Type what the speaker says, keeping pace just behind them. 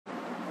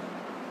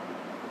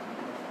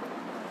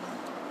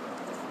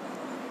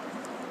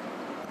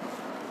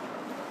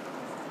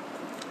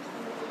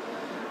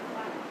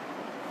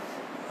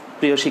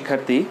প্রিয়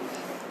শিক্ষার্থী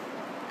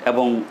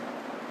এবং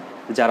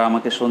যারা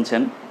আমাকে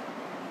শুনছেন,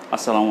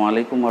 আসসালামু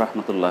আলাইকুম ওয়া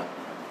রাহমাতুল্লাহ।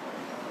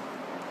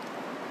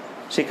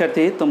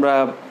 শিক্ষার্থী, তোমরা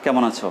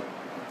কেমন আছো?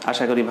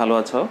 আশা করি ভালো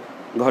আছো,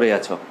 ঘরে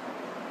আছো।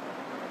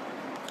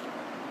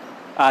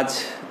 আজ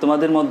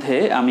তোমাদের মধ্যে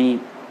আমি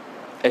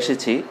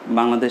এসেছি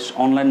বাংলাদেশ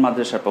অনলাইন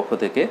মাদ্রাসার পক্ষ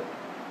থেকে।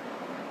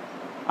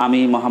 আমি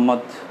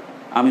মোহাম্মদ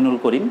আমিনুল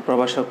করিম,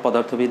 প্রভাষক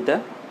পদার্থবিদ্যা,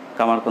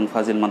 কামারখন্দ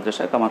ফাজিল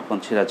মাদ্রাসা,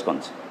 কামারখন্দ,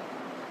 সিরাজগঞ্জ।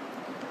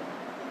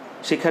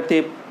 শিক্ষার্থী,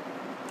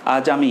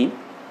 আজ আমি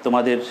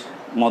তোমাদের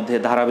মধ্যে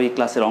ধারাবাহিক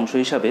ক্লাসের অংশ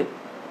হিসাবে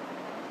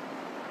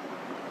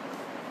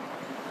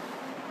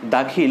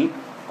দাখিল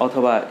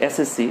অথবা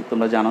এসএসসি,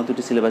 তোমরা জানো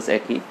দুটি সিলেবাস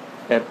একই,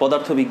 এর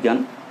পদার্থবিজ্ঞান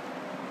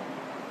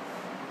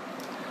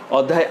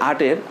অধ্যায়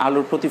 8-এর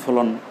আলোর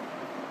প্রতিফলন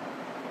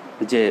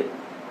যে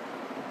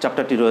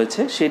চ্যাপ্টারটি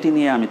রয়েছে সেটি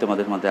নিয়ে আমি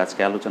তোমাদের মধ্যে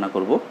আজকে আলোচনা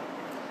করব।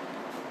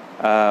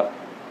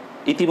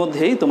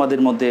 ইতিমধ্যেই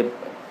তোমাদের মধ্যে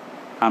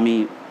আমি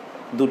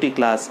দুটি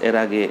ক্লাস এর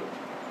আগে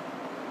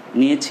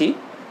নিয়েছি,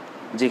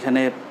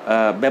 যেখানে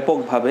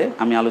ব্যাপকভাবে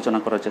আমি আলোচনা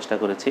করার চেষ্টা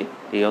করেছি।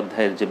 এই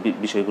অধ্যায়ের যে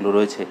বিষয়গুলো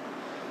রয়েছে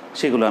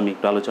সেগুলো আমি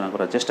একটু আলোচনা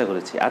করার চেষ্টা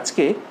করেছি।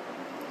 আজকে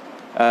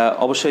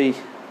অবশ্যই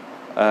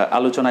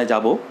আলোচনায়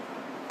যাব,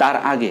 তার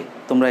আগে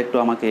তোমরা একটু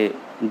আমাকে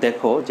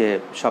দেখো যে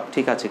সব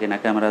ঠিক আছে কিনা,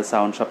 ক্যামেরা,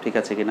 সাউন্ড সব ঠিক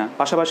আছে কিনা।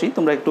 পাশাপাশি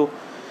তোমরা একটু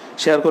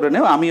শেয়ার করে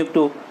নেও, আমি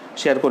একটু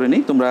শেয়ার করে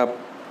নিই। তোমরা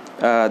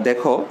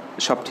দেখো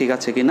সব ঠিক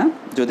আছে কিনা।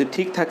 যদি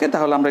ঠিক থাকে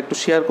তাহলে আমরা একটু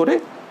শেয়ার করে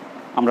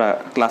আমরা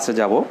ক্লাসে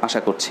যাব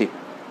আশা করছি।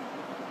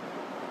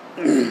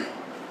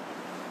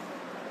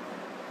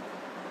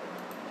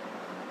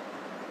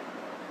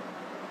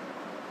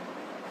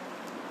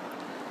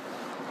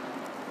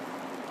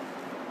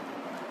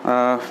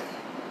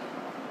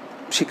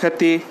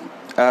 শিক্ষার্থী,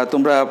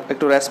 তোমরা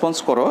একটু রেসপন্স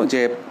করো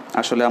যে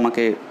আসলে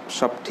আমাকে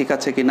সব ঠিক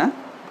আছে কিনা,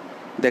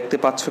 দেখতে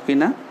পাচ্ছ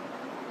কিনা।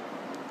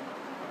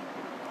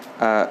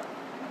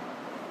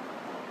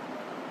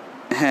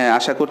 হ্যাঁ,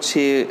 আশা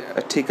করছি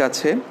ঠিক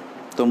আছে।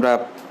 তোমরা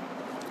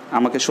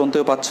আমাকে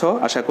শুনতেও পাচ্ছ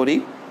আশা করি।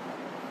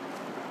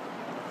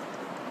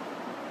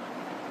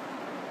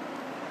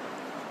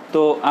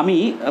 তো আমি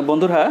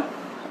বন্ধুরা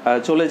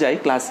চলে যাই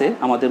ক্লাসে,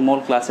 আমাদের মূল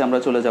ক্লাসে আমরা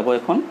চলে যাব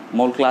এখন।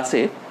 মূল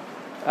ক্লাসে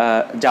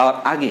যাওয়ার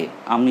আগে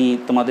আমি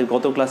তোমাদের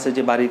গত ক্লাসে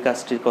যে বাড়ির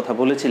কাজটির কথা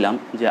বলেছিলাম,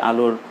 যে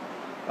আলোর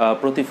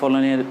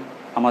প্রতিফলনের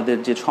আমাদের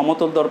যে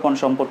সমতল দর্পণ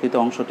সম্পর্কিত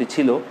অংশটি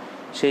ছিল,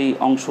 সেই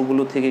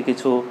অংশগুলো থেকে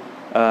কিছু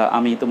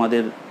আমি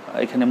তোমাদের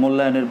এখানে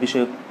মূল্যায়নের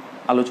বিষয়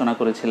আলোচনা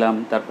করেছিলাম,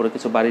 তারপরে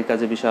কিছু বাড়ির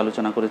কাজের বিষয়ে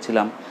আলোচনা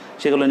করেছিলাম।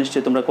 সেগুলো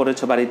নিশ্চয়ই তোমরা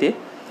করেছো বাড়িতে।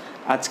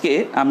 আজকে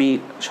আমি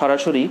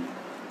সরাসরি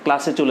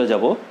ক্লাসে চলে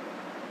যাব।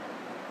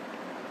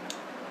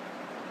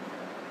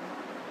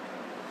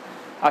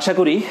 আশা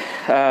করি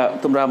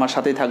তোমরা আমার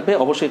সাথেই থাকবে।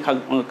 অবশ্যই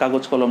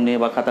কাগজ কলম নিয়ে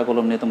বা খাতা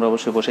কলম নিয়ে তোমরা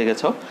অবশ্যই বসে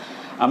গেছো।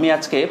 আমি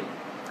আজকে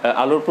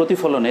আলোর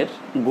প্রতিফলনের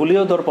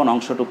গোলীয় দর্পণ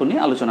অংশটুকু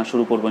নিয়ে আলোচনা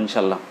শুরু করবো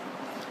ইনশাল্লাহ।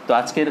 তো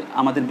আজকের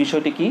আমাদের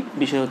বিষয়টি কি?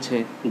 বিষয় হচ্ছে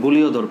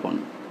গোলীয় দর্পণ।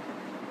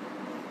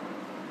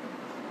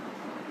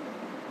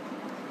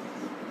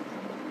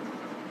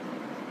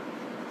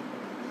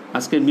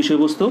 আজকের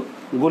বিষয়বস্তু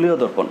গোলীয়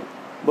দর্পণ।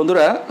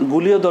 বন্ধুরা,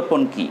 গোলীয়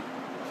দর্পণ কি?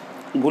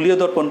 গোলীয়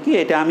দর্পণ কি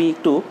এটা আমি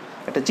একটু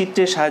একটা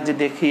চিত্রের সাহায্যে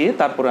দেখিয়ে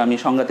তারপরে আমি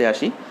সংজ্ঞাতে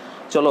আসি।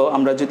 চলো,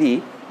 আমরা যদি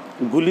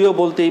গোলীয়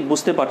বলতেই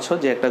বুঝতে পারছো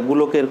যে একটা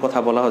গোলকের কথা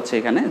বলা হচ্ছে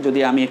এখানে। যদি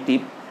আমি একটি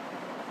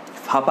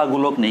ফাঁপা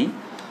গোলক নেই,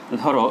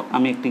 ধরো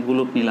আমি একটি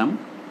গোলক নিলাম,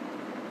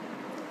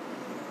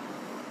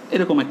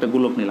 এরকম একটা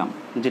গোলক নিলাম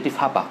যেটি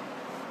ফাঁপা।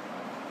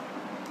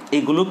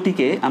 এই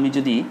গোলকটিকে আমি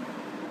যদি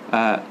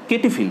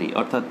কেটে ফেলি,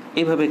 অর্থাৎ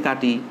এইভাবে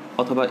কাটি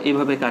অথবা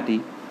এইভাবে কাটি,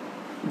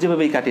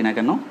 যেভাবেই কাটি না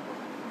কেন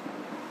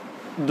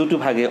দুটো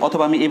ভাগে,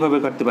 অথবা আমি এইভাবে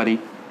কাটতে পারি।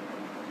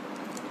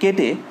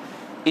 কেটে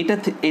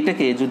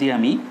এটাকে যদি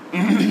আমি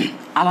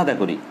আলাদা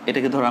করি,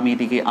 এটাকে ধরো আমি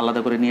এটিকে আলাদা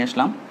করে নিয়ে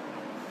আসলাম,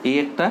 এই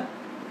একটা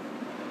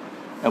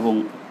এবং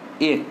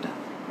এই একটা,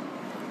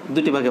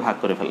 দুটি ভাগে ভাগ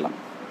করে ফেললাম।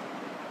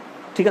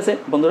 ঠিক আছে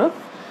বন্ধুরা?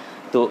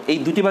 তো এই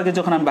দুটি ভাগে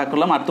যখন আমি ভাগ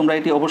করলাম, আর তোমরা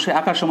এটি অবশ্যই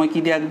আঁকার সময় কী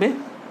দিয়ে আঁকবে?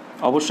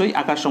 অবশ্যই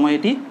আঁকার সময়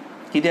এটি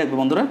কী দিয়ে আঁকবে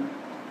বন্ধুরা?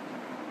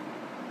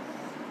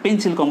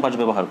 পেন্সিল কম্পাস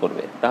ব্যবহার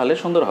করবে, তাহলে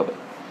সুন্দর হবে।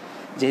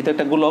 যেহেতু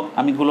একটা গোলক,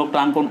 আমি গোলকটা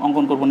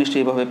অঙ্কন করবো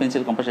নিশ্চয়ই এভাবে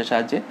পেন্সিল কম্পাসের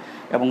সাহায্যে,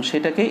 এবং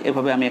সেটাকেই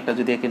এভাবে আমি একটা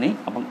যদি এঁকে নিই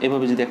এবং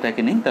এভাবে যদি একটা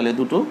এঁকে নিই, তাহলে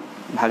দুটো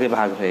ভাগে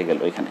ভাগ হয়ে গেল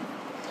এখানে।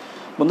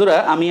 বন্ধুরা,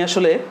 আমি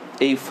আসলে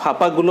এই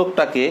ফাঁপা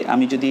গোলকটাকে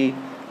আমি যদি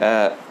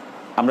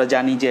আমরা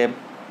জানি যে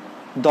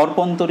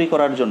দর্পণ তৈরি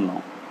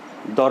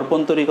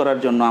করার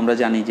জন্য আমরা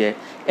জানি যে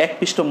এক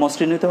পৃষ্ঠ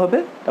মসৃণ হতে হবে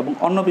এবং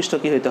অন্য পৃষ্ঠ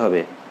কী হতে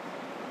হবে?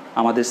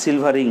 আমাদের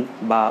সিলভারিং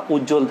বা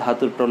উজ্জ্বল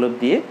ধাতুর প্রলেপ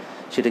দিয়ে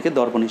সেটাকে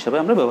দর্পণ হিসাবে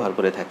আমরা ব্যবহার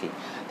করে থাকি।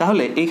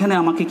 তাহলে এইখানে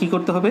আমাকে কি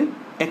করতে হবে?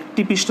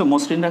 একটি পৃষ্ঠ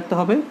মসৃণ রাখতে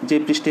হবে, যে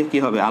পৃষ্ঠে কী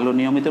হবে? আলো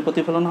নিয়মিত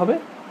প্রতিফলন হবে।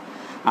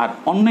 আর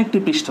অন্য একটি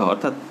পৃষ্ঠ,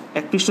 অর্থাৎ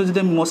এক পৃষ্ঠ যদি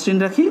আমি মসৃণ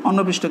রাখি, অন্য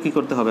পৃষ্ঠ কী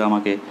করতে হবে?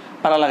 আমাকে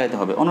পাড়া লাগাইতে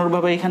হবে।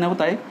 অনুরূপভাবে এখানেও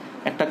তাই,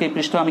 একটাকে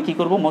পৃষ্ঠ আমি কি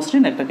করব?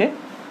 মসৃণ, একটাকে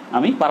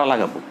আমি পাড়া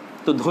লাগাবো।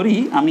 তো ধরি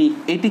আমি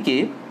এইটিকে,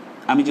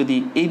 আমি যদি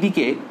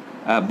এইদিকে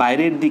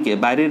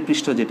বাইরের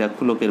পৃষ্ঠ যেটা,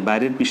 গোলকের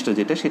বাইরের পৃষ্ঠ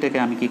যেটা, সেটাকে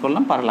আমি কি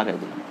করলাম? পাড়া লাগাই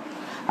দিলাম।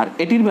 আর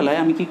এটির বেলায়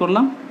আমি কি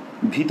করলাম?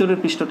 ভিতরের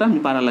পৃষ্ঠটা আমি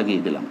পাড়া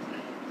লাগিয়ে দিলাম।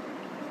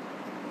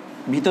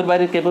 ভিতর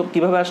বাইরে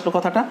কীভাবে আসলো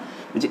কথাটা,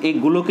 যে এই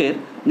গোলকের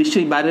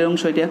নিশ্চয়ই বাইরের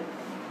অংশ এটা,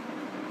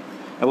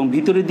 এবং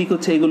ভিতরের দিক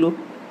হচ্ছে এগুলো,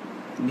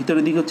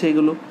 ভিতরের দিক হচ্ছে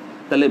এগুলো।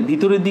 তাহলে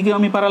ভিতরের দিকেও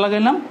আমি পাড়া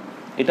লাগাইলাম,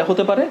 এটা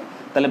হতে পারে।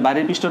 তাহলে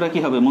বাইরের পৃষ্ঠটা কী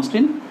হবে?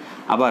 মসৃণ।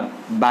 আবার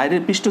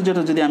বাইরের পৃষ্ঠ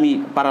যেটা যদি আমি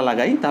পাড়া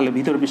লাগাই, তাহলে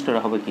ভিতরের পৃষ্ঠটা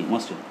হবে কি?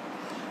 মসৃণ।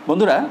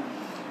 বন্ধুরা,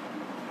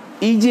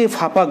 এই যে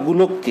ফাঁপা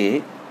গোলককে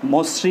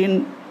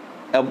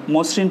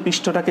মসৃণ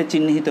পৃষ্ঠটাকে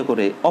চিহ্নিত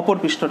করে অপর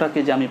পৃষ্ঠটাকে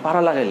যে আমি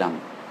পাড়া লাগাইলাম,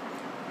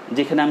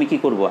 যেখানে আমি কি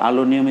করব?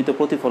 আলোর নিয়মিত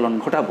প্রতিফলন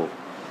ঘটাবো,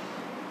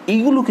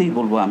 এইগুলোকেই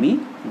বলবো আমি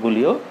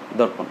গোলীয়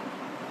দর্পণ।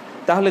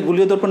 তাহলে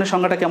গোলীয় দর্পণের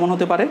সংজ্ঞাটা কেমন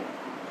হতে পারে?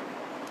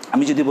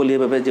 আমি যদি বলি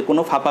এভাবে যে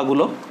কোনো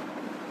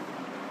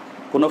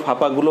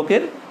ফাঁপা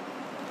গোলকের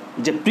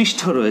যে পৃষ্ঠ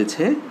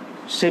রয়েছে,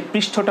 সেই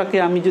পৃষ্ঠটাকে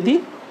আমি যদি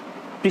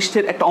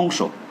পৃষ্ঠের একটা অংশ,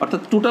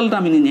 অর্থাৎ টোটালটা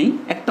আমি নেই,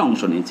 একটা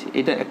অংশ নিয়েছি,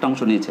 এটা একটা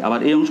অংশ নিয়েছি, আবার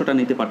এই অংশটা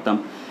নিতে পারতাম,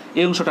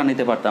 এই অংশটা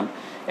নিতে পারতাম,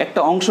 একটা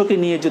অংশকে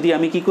নিয়ে যদি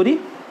আমি কি করি,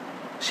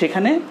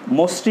 সেখানে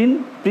মসৃণ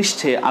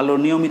পৃষ্ঠে আলোর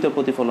নিয়মিত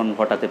প্রতিফলন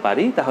ঘটাতে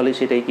পারি, তাহলে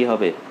সেটাই কি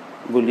হবে?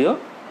 গোলীয়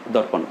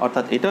দর্পণ।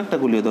 অর্থাৎ এটা একটা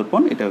গোলীয়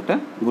দর্পণ, এটা একটা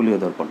গোলীয়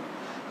দর্পণ।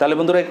 তাহলে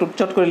বন্ধুরা একটু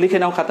চট করে লিখে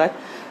নাও খাতায়,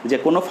 যে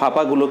কোনো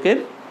ফাঁপা গোলকের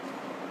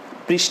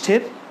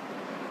পৃষ্ঠের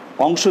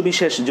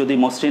অংশবিশেষ যদি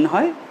মসৃণ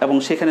হয় এবং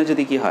সেখানে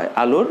যদি কি হয়?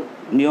 আলোর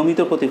নিয়মিত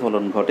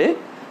প্রতিফলন ঘটে,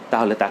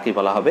 তাহলে তাকে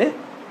বলা হবে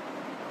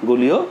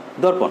গোলীয়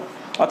দর্পণ।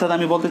 অর্থাৎ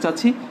আমি বলতে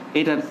চাচ্ছি,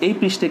 এটার এই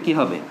পৃষ্ঠে কি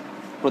হবে?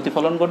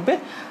 প্রতিফলন ঘটবে,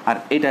 আর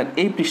এটার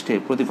এই পৃষ্ঠে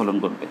প্রতিফলন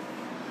ঘটবে।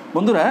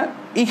 বন্ধুরা,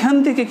 এখান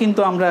থেকে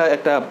কিন্তু আমরা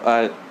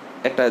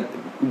একটা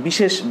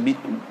বিশেষ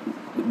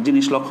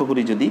জিনিস লক্ষ্য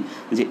করি, যদি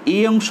যে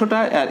এই অংশটা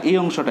আর এই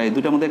অংশটা, এই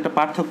দুটার মধ্যে একটা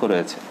পার্থক্য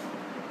রয়েছে।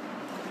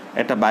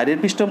 একটা বাইরের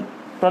পৃষ্ঠ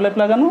প্রলেপ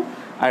লাগানো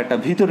আর একটা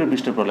ভিতরের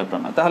পৃষ্ঠ প্রলেপ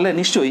লাগানো। তাহলে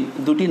নিশ্চয়ই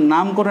দুটি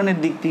নামকরণের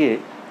দিক দিয়ে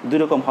দুই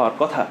রকম হওয়ার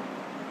কথা,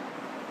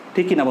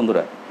 ঠিক কিনা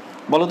বন্ধুরা?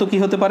 বলো তো কি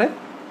হতে পারে?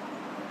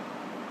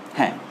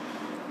 হ্যাঁ,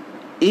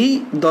 এই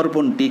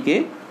দর্পণটিকে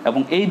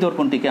এবং এই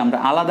দর্পণটিকে আমরা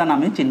আলাদা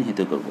নামে চিহ্নিত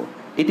করব।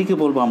 এটিকে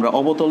বলবো আমরা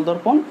অবতল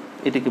দর্পণ,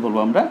 এটিকে বলবো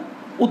আমরা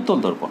উত্তল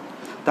দর্পণ।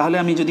 তাহলে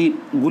আমি যদি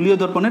গোলীয়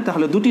দর্পণের,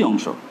 তাহলে দুটি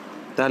অংশ,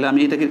 তাহলে আমি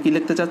এটাকে কি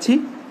লিখতে চাচ্ছি?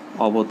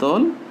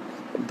 অবতল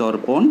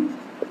দর্পণ,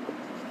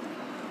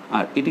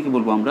 আর এটিকে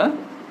বলবো আমরা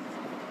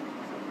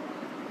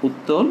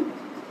উত্তল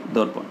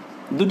দর্পণ।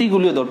 দুটি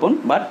গোলীয় দর্পণ,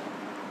 বাট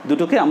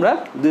দুটোকে আমরা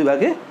দুই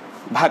ভাগে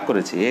ভাগ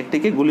করেছি।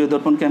 একটিকে গোলীয়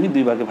দর্পণকে আমি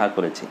দুই ভাগে ভাগ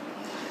করেছি।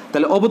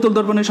 তাহলে অবতল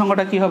দর্পণের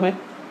সংজ্ঞাটা কি হবে?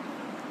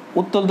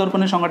 উত্তল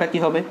দর্পণের সংজ্ঞাটা কি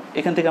হবে?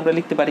 এখান থেকে আমরা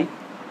লিখতে পারি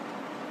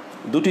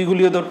দুটি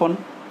গোলীয় দর্পণ।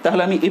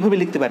 তাহলে আমি এভাবে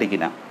লিখতে পারি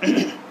কিনা,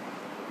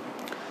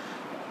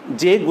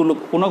 যে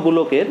কোনো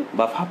গোলকের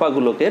বা ফাঁপা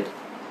গোলকের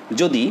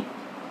যদি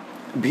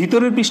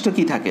ভিতরের পৃষ্ঠ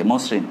কি থাকে?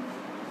 মসৃণ,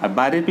 আর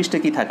বাইরের পৃষ্ঠে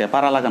কি থাকে?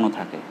 পাড়া লাগানো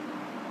থাকে,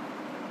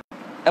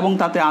 এবং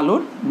তাতে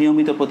আলোর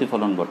নিয়মিত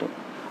প্রতিফলন ঘটে।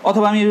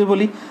 অথবা আমি এভাবে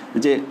বলি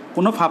যে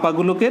কোনো ফাঁপা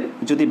গোলকের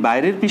যদি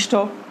বাইরের পৃষ্ঠ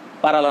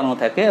পাড়া লাগানো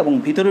থাকে এবং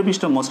ভিতরের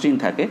পৃষ্ঠ মসৃণ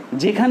থাকে,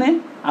 যেখানে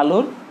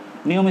আলোর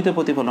নিয়মিত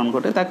প্রতিফলন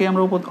ঘটে, তাকে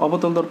আমরা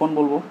অবতল দর্পণ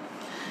বলবো।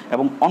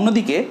 এবং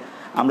অন্যদিকে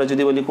আমরা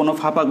যদি বলি কোনো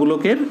ফাঁপা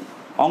গোলকের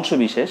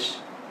অংশবিশেষ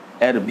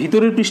এর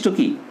ভিতরের পৃষ্ঠ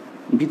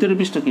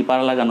কি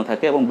পাড়া লাগানো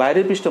থাকে এবং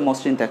বাইরের পৃষ্ঠ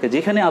মসৃণ থাকে,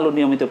 যেখানে আলোর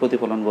নিয়মিত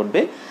প্রতিফলন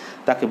ঘটবে,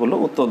 তাকে বললো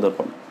উত্তল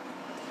দর্পণ।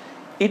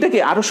 এটাকে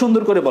আরও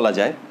সুন্দর করে বলা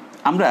যায়,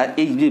 আমরা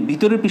এই যে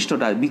ভিতরের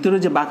পৃষ্ঠটা,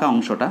 ভিতরের যে বাঁকা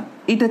অংশটা,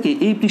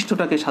 এই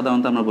পৃষ্ঠটাকে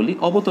সাধারণত আমরা বলি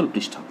অবতল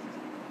পৃষ্ঠ।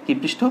 কি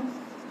পৃষ্ঠ?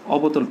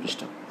 অবতল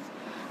পৃষ্ঠ।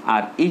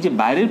 আর এই যে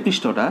বাইরের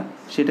পৃষ্ঠটা,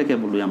 সেটাকে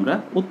বলি আমরা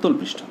উত্তল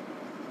পৃষ্ঠ।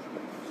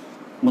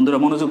 বন্ধুরা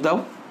মনোযোগ দাও,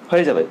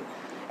 হয়ে যাবে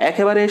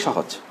একেবারে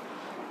সহজ।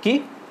 কি?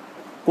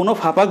 কোনো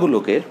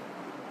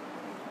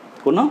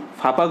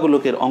ফাঁপা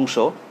গোলকের অংশ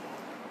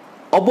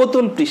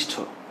অবতল পৃষ্ঠ,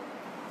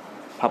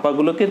 ফাঁপা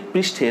গোলকের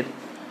পৃষ্ঠের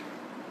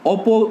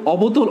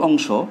অবতল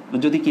অংশ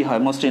যদি কি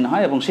হয়? মসৃণ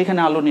হয় এবং সেখানে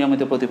আলো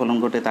নিয়মিত প্রতিফলন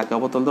ঘটে, তাকে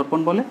অবতল দর্পণ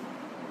বলে।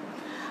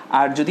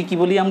 আর যদি কি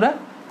বলি আমরা,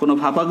 কোনো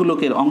ফাঁপা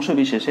গোলকের অংশ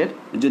বিশেষের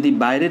যদি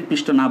বাইরের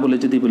পৃষ্ঠ না বলে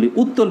যদি বলি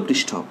উত্তল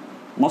পৃষ্ঠ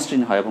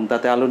মসৃণ হয় এবং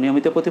তাতে আলো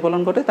নিয়মিত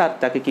প্রতিফলন ঘটে,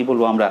 তাকে কি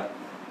বলবো আমরা?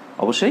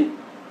 অবশ্যই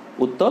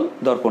উত্তল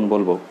দর্পণ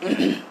বলবো।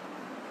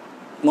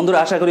 বন্ধুরা,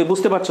 আশা করি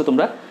বুঝতে পারছো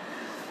তোমরা।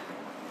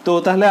 তো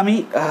তাহলে আমি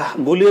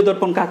গোলীয়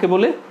দর্পণ কাকে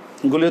বলে,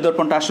 গোলীয়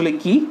দর্পণটা আসলে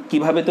কি,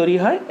 কিভাবে তৈরি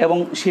হয়, এবং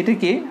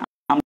সেটিকে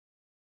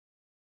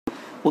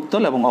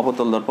উত্তল এবং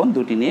অবতল দর্পণ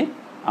দুটি নিয়ে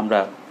আমরা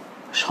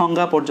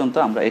সংজ্ঞা পর্যন্ত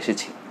আমরা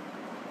এসেছি।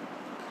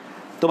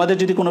 তোমাদের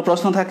যদি কোনো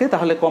প্রশ্ন থাকে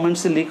তাহলে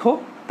কমেন্টসে লিখো,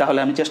 তাহলে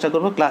আমি চেষ্টা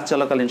করব ক্লাস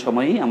চলাকালীন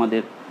সময়েই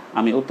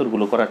আমি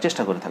উত্তরগুলো করার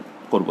চেষ্টা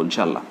করব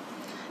ইনশাল্লাহ।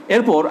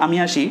 এরপর আমি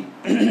আসি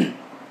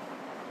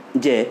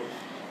যে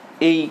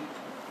এই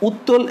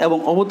উত্তল এবং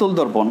অবতল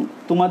দর্পণ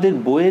তোমাদের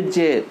বইয়ের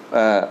যে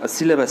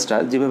সিলেবাসটা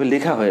যেভাবে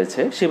লেখা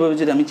হয়েছে সেভাবে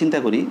যদি আমি চিন্তা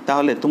করি,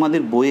 তাহলে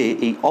তোমাদের বইয়ে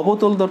এই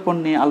অবতল দর্পণ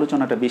নিয়ে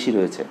আলোচনাটা বেশি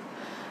রয়েছে।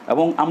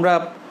 এবং আমরা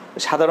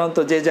সাধারণত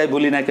যে যাই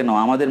বলি না কেন,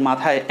 আমাদের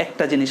মাথায়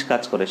একটা জিনিস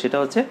কাজ করে, সেটা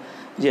হচ্ছে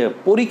যে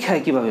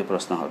পরীক্ষায় কিভাবে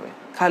প্রশ্ন হবে।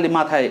 খালি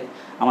মাথায়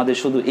আমাদের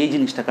শুধু এই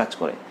জিনিসটা কাজ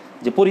করে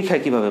যে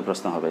পরীক্ষায় কিভাবে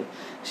প্রশ্ন হবে,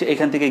 সে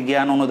এখান থেকে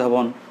জ্ঞান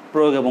অনুধাবন,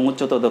 প্রয়োগ এবং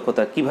উচ্চতর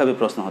দক্ষতা কিভাবে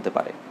প্রশ্ন হতে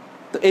পারে।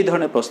 তো এই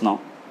ধরনের প্রশ্ন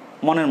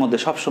মনের মধ্যে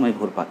সবসময়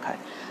ঘুরপাক খায়।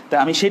 তাই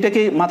আমি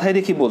সেটাকে মাথায়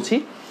রেখে বলছি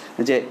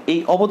যে এই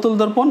অবতল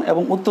দর্পণ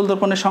এবং উত্তল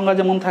দর্পণের সংজ্ঞা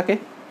যেমন থাকে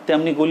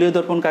তেমনি গলীয়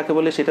দর্পণ কাকে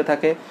বলে সেটা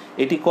থাকে,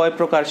 এটি কয়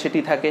প্রকার সেটি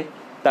থাকে,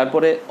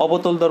 তারপরে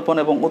অবতল দর্পণ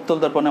এবং উত্তল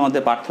দর্পণের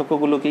মধ্যে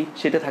পার্থক্যগুলো কি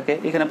সেটা থাকে।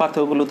 এখানে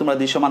পার্থক্যগুলো তোমরা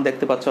দৃশ্যমান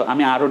দেখতে পাচ্ছ,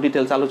 আমি আরও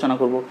ডিটেলস আলোচনা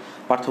করব,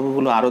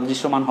 পার্থক্যগুলো আরও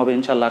দৃশ্যমান হবে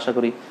ইনশাল্লাহ, আশা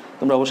করি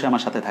তোমরা অবশ্যই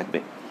আমার সাথে থাকবে।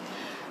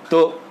 তো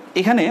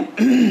এখানে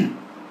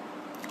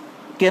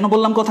কেন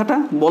বললাম কথাটা,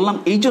 বললাম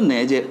এই জন্যে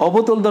যে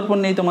অবতল দর্পণ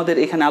নিয়ে তোমাদের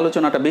এখানে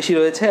আলোচনাটা বেশি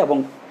রয়েছে এবং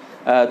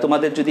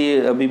তোমাদের যদি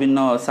বিভিন্ন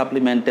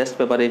সাপ্লিমেন্ট টেস্ট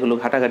পেপার এগুলো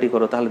ঘাটাঘাটি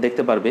করো তাহলে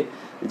দেখতে পারবে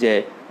যে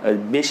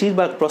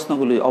বেশিরভাগ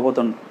প্রশ্নগুলি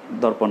অবতল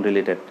দর্পণ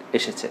রিলেটেড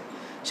এসেছে।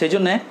 সেই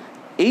জন্যে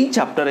এই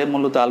চ্যাপ্টারে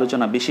মূলত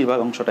আলোচনা বেশিরভাগ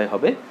অংশটাই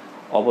হবে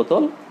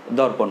অবতল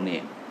দর্পণ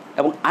নিয়ে।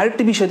 এবং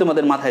আরেকটি বিষয়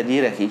তোমাদের মাথায়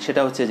দিয়ে রাখি,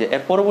 সেটা হচ্ছে যে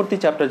এর পরবর্তী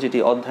চ্যাপ্টার যেটি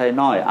অধ্যায়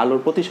 9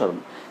 আলোর প্রতিসরণ,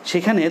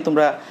 সেখানে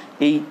তোমরা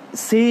এই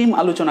সেম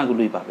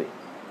আলোচনাগুলোই পাবে।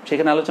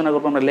 সেখানে আলোচনা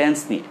করবো আমরা লেন্স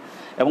নিয়ে,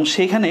 এবং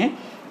সেখানে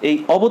এই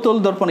অবতল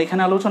দর্পণ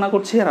এখানে আলোচনা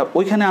করছি আর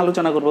ওইখানে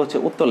আলোচনা করবো হচ্ছে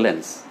উত্তল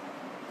লেন্স।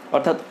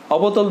 অর্থাৎ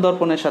অবতল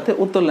দর্পণের সাথে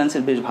উত্তল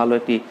লেন্সের বেশ ভালো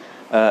একটি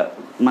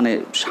মানে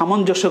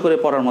সামঞ্জস্য করে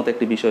পড়ার মতো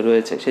একটি বিষয়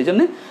রয়েছে। সেই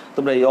জন্যে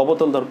তোমরা এই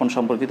অবতল দর্পণ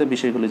সম্পর্কিত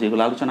বিষয়গুলো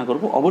যেগুলো আলোচনা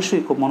করবো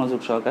অবশ্যই খুব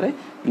মনোযোগ সহকারে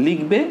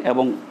লিখবে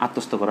এবং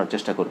আত্মস্থ করার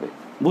চেষ্টা করবে,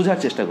 বোঝার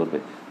চেষ্টা করবে।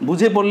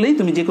 বুঝে পড়লেই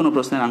তুমি যে কোনো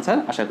প্রশ্নের আনসার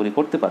আশা করি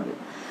করতে পারবে।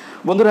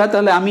 বন্ধুরা,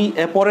 তাহলে আমি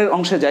পরের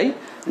অংশে যাই।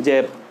 যে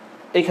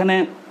এখানে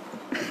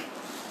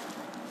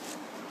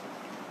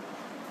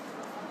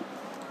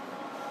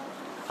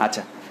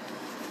আচ্ছা,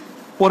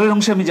 পরের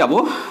অংশে আমি যাব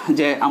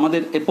যে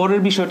আমাদের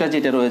পরের বিষয়টা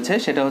যেটা রয়েছে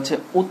সেটা হচ্ছে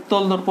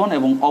উত্তল দর্পণ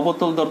এবং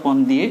অবতল দর্পণ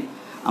দিয়ে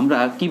আমরা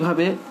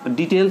কিভাবে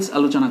ডিটেলস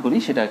আলোচনা করি,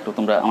 সেটা একটু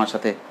তোমরা আমার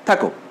সাথে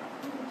থাকো।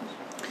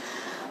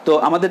 তো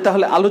আমাদের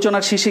তাহলে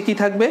আলোচনার শীর্ষে কি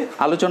থাকবে?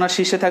 আলোচনার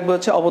শীর্ষে থাকবে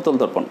হচ্ছে অবতল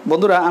দর্পণ।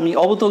 বন্ধুরা, আমি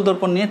অবতল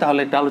দর্পণ নিয়ে তাহলে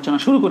একটা আলোচনা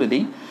শুরু করে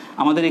দিই।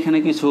 আমাদের এখানে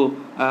কিছু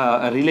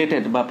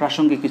রিলেটেড বা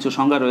প্রাসঙ্গিক কিছু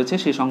সংজ্ঞা রয়েছে,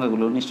 সেই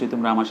সংজ্ঞাগুলো নিশ্চয়ই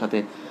তোমরা আমার সাথে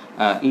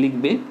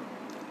লিখবে,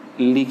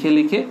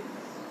 লিখে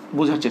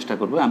বোঝার চেষ্টা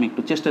করবে। আমি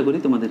একটু চেষ্টা করি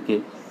তোমাদেরকে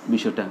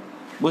বিষয়টা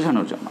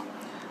বোঝানোর জন্য।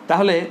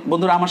 তাহলে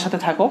বন্ধুরা আমার সাথে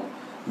থাকো।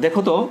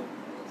 দেখো তো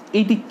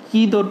এইটি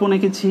কি দর্পণ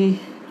এঁকেছি,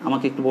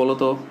 আমাকে একটু বলো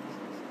তো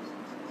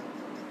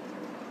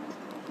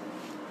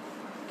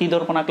কি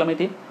দর্পণ আঁকলাম?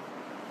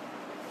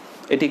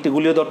 এটি একটি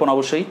গলীয় দর্পণ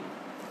অবশ্যই,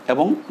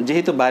 এবং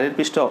যেহেতু বাইরের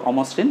পৃষ্ঠ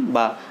অমসৃণ,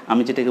 বা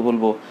আমি যেটাকে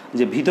বলবো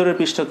যে ভিতরের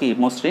পৃষ্ঠ কি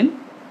মসৃণ,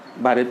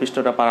 বাইরের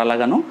পৃষ্ঠটা পাড়া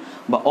লাগানো,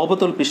 বা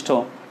অবতল পৃষ্ঠ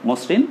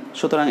মসৃণ,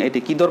 সুতরাং এটি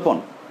কি দর্পণ?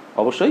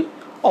 অবশ্যই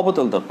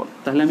অবতল দর্পণ।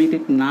 তাহলে আমি এটি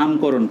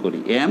নামকরণ করি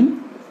এম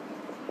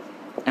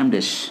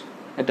ড্যাশ,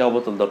 এটা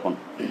অবতল দর্পণ।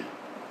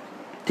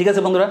 ঠিক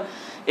আছে বন্ধুরা,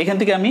 এখান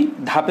থেকে আমি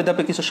ধাপে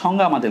ধাপে কিছু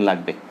সংজ্ঞা আমাদের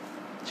লাগবে,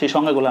 সেই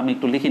সংজ্ঞাগুলো আমি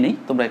একটু লিখে নিই,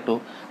 তোমরা একটু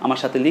আমার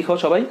সাথে লিখো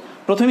সবাই।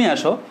 প্রথমেই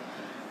আসো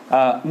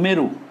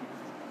মেরু।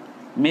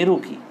 মেরু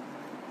কি?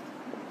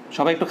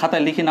 সবাই একটু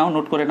খাতায় লিখে নাও,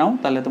 নোট করে নাও,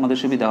 তাহলে তোমাদের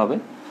সুবিধা হবে।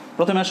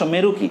 প্রথমে আসো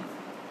মেরু কি?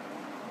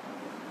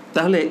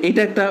 তাহলে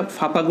এটা একটা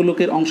ফাঁপা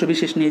গোলকের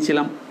অংশবিশেষ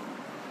নিয়েছিলাম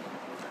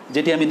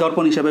যেটি আমি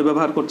দর্পণ হিসাবে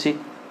ব্যবহার করছি।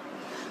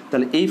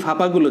 তাহলে এই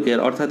ফাঁপা গোলকের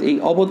অর্থাৎ এই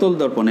অবতল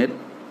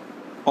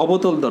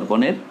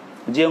দর্পণের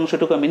যে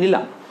অংশটুকু আমি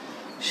নিলাম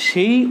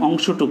সেই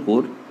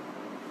অংশটুকুর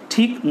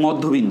ঠিক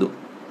মধ্যবিন্দু,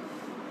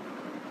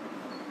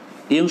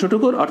 এই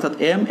অংশটুকুর অর্থাৎ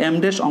এম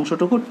ড্যাশ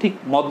অংশটুকুর ঠিক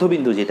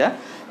মধ্যবিন্দু যেটা,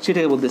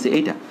 সেটাকে বলতেছি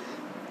এইটা।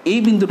 এই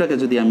বিন্দুটাকে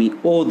যদি আমি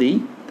ও দিই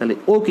তাহলে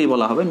ও কে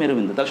বলা হবে?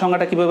 মেরুবিন্দু। তাহলে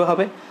সংজ্ঞাটা কীভাবে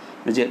হবে?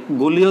 যে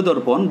গোলীয়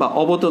দর্পণ বা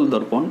অবতল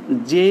দর্পণ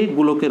যে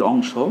গোলকের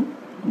অংশ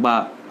বা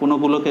কোনো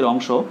গোলকের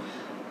অংশ,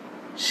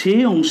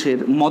 সেই অংশের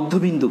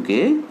মধ্যবিন্দুকে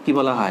কি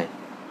বলা হয়?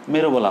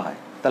 মেরু বলা হয়।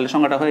 তাহলে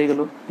সংজ্ঞাটা হয়ে গেল,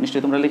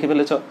 নিশ্চয়ই তোমরা লিখে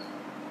ফেলেছ।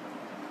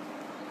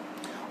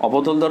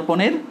 অবতল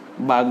দর্পণের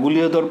বা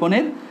গোলীয়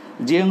দর্পণের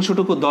যে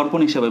অংশটুকু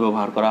দর্পণ হিসেবে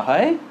ব্যবহার করা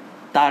হয়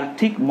তার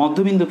ঠিক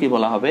মধ্যবিন্দুকে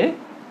বলা হবে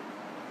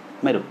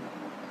মেরু।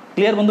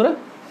 ক্লিয়ার বন্ধুরা?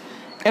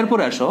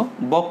 এরপরে আসো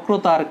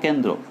বক্রতার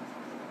কেন্দ্র।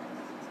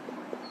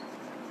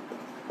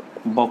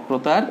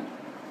 বক্রতার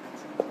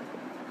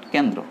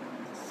কেন্দ্র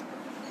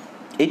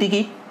এটি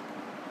কি?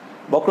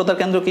 বক্রতার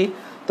কেন্দ্র কি?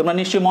 তোমরা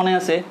নিশ্চয়ই মনে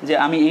আছে যে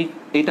আমি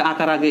এইটা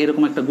আঁকার আগে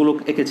এরকম একটা গোলক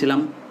এঁকেছিলাম,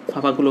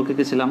 ফাঁপা গোলক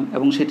এঁকেছিলাম,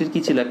 এবং সেটির কি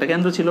ছিল? একটা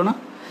কেন্দ্র ছিল না?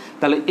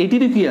 তাহলে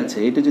এটিরও কি আছে?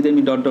 এটা যদি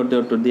আমি ডট ডট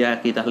ডট ডট দিয়ে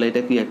আঁকি তাহলে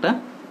এটা কি একটা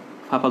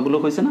ফাঁপা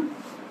গোলক হয়েছে না,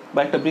 বা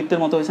একটা বৃত্তের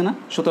মতো হয়েছে না?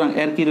 সুতরাং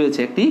এর কি রয়েছে?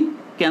 একটি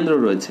কেন্দ্র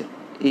রয়েছে,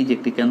 এই যে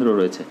একটি কেন্দ্র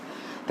রয়েছে।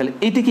 তাহলে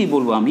এটিকেই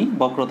বলবো আমি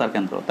বক্রতার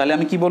কেন্দ্র। তাহলে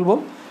আমি কি বলবো?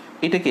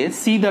 এটাকে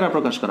সি দ্বারা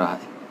প্রকাশ করা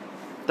হয়।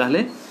 তাহলে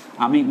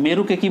আমি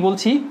মেরুকে কি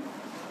বলছি?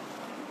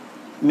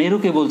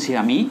 মেরুকে বলছি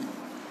আমি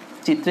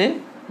চিত্রে,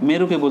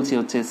 মেরুকে বলছি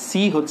হচ্ছে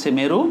সি, হচ্ছে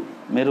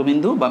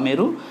মেরুবিন্দু বা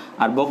মেরু,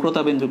 আর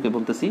বক্রতা বিন্দুকে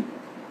বলতেছি,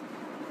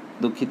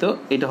 দুঃখিত,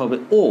 এটা হবে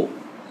ও,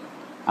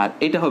 আর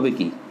এটা হবে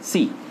কি?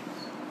 সি।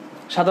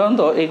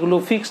 সাধারণত এগুলো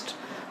ফিক্সড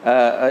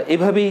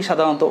এভাবেই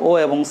সাধারণত ও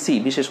এবং সি,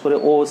 বিশেষ করে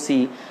ও সি,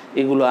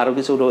 এগুলো আরও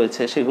কিছু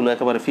রয়েছে, সেগুলো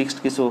একেবারে ফিক্সড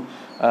কিছু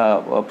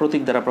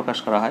প্রতীক দ্বারা প্রকাশ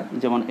করা হয়।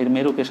 যেমন এর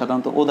মেরুকে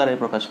সাধারণত ও দ্বারাই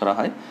প্রকাশ করা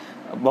হয়,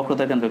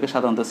 বক্রতার কেন্দ্রকে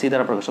সাধারণত সি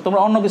দ্বারা প্রকাশ হয়।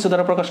 তোমরা অন্য কিছু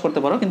দ্বারা প্রকাশ করতে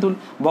পারো, কিন্তু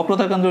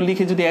বক্রতার কেন্দ্র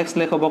লিখে যদি এক্স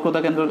লেখো,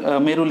 বক্রতার কেন্দ্র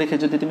মেরু লিখে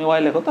যদি তুমি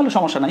ওয়াই লেখো তাহলে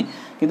সমস্যা নাই,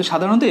 কিন্তু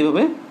সাধারণত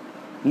এইভাবে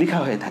লেখা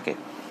হয়ে থাকে।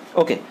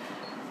 ওকে,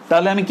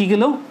 তাহলে আমি কি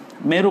গেল,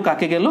 মেরু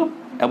কাকে গেল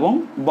এবং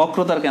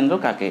বক্রতার কেন্দ্র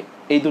কাকে,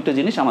 এই দুটো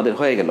জিনিস আমাদের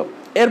হয়ে গেল।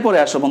 এরপরে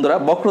আসো বন্ধুরা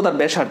বক্রতার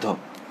ব্যাসার্ধ।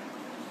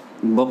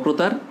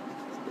 বক্রতার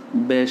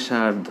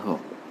ব্যাসার্ধ,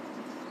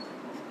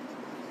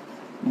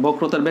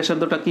 বক্রতার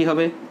ব্যাসার্ধটা কি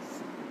হবে?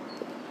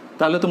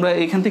 তাহলে তোমরা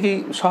এখান থেকেই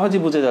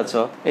সহজেই বুঝে যাচ্ছ,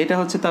 এটা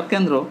হচ্ছে তার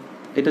কেন্দ্র।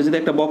 এটা যদি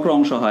একটা বক্র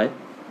অংশ হয়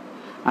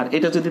আর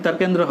এটা যদি তার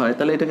কেন্দ্র হয়,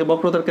 তাহলে এটাকে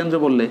বক্রতার কেন্দ্র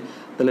বললে,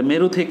 তাহলে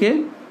মেরু থেকে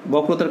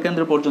বক্রতার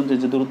কেন্দ্র পর্যন্ত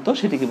যে দূরত্ব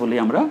সেটিকে বলি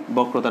আমরা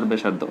বক্রতার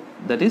ব্যাসার্ধ।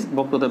 দ্যাট ইজ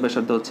বক্রতার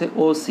ব্যাসার্ধ হচ্ছে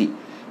OC।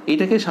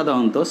 এটাকে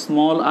সাধারণত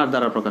স্মল আর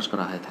দ্বারা প্রকাশ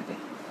করা হয়ে থাকে।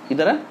 কি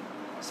দ্বারা?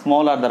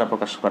 স্মল আর দ্বারা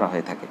প্রকাশ করা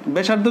হয়ে থাকে।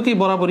 ব্যাসার্ধকেই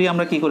বরাবরই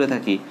আমরা কি করে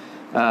থাকি,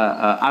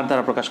 আর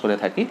দ্বারা প্রকাশ করে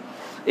থাকি।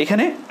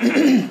 এখানে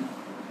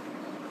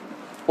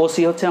OC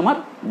হচ্ছে আমার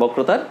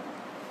বক্রতার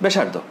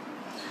ব্যাসার্ধ।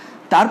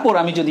 তারপর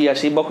আমি যদি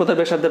আসি বক্রতার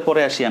ব্যাসার্ধের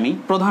পরে আসি আমি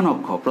প্রধান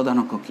অক্ষ। প্রধান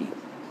অক্ষ কি?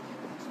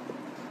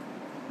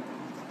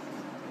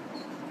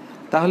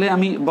 তাহলে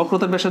আমি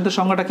বক্রতার ব্যাসার্ধের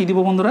সংজ্ঞাটা কি দিব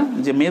বন্ধুরা?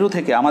 যে মেরু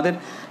থেকে আমাদের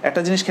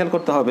একটা জিনিস খেয়াল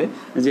করতে হবে,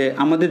 যে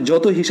আমাদের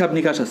যত হিসাব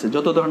নিকাশ আছে,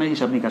 যত ধরনের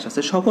হিসাব নিকাশ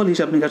আছে, সকল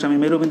হিসাব নিকাশ আমি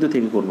মেরুবিন্দু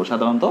থেকে করব।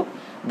 সাধারণত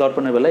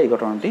দর্পণের বেলায় এই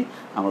ঘটনাটি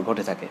আমার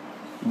ঘটে থাকে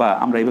বা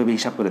আমরা এইভাবে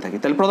হিসাব করে থাকি।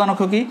 তাহলে প্রধান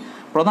অক্ষ কি?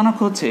 প্রধান অক্ষ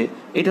হচ্ছে,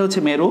 এটা হচ্ছে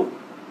মেরু,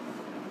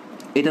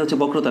 এটা হচ্ছে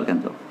বক্রতার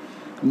কেন্দ্র।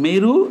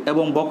 মেরু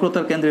এবং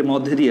বক্রতার কেন্দ্রের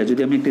মধ্যে দিয়ে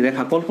যদি আমি একটি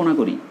রেখা কল্পনা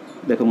করি,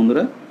 দেখো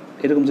বন্ধুরা,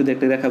 এরকম যদি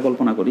একটা রেখা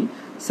কল্পনা করি,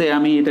 সে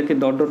আমি এটাকে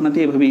ডট ডট না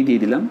দিয়ে এভাবেই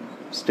দিয়ে দিলাম,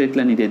 স্ট্রেট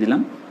লাইনে দিয়ে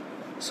দিলাম,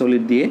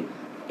 সলিড দিয়ে,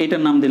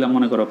 এটার নাম দিলাম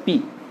মনে করো পি।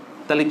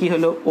 তাহলে কি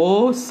হলো?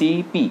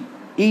 OCP।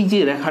 এই যে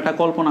রেখাটা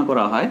কল্পনা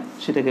করা হয়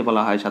সেটাকে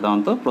বলা হয়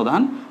সাধারণত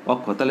প্রধান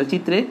অক্ষ। তাহলে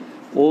চিত্রে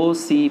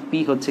OCP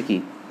হচ্ছে কি?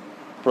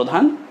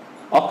 প্রধান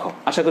অক্ষ।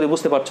 আশা করি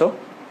বুঝতে পারছো।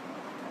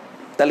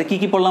 তাহলে কি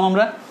কি পড়লাম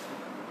আমরা?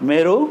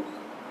 মেরু,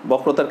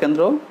 বক্রতার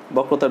কেন্দ্র,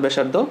 বক্রতার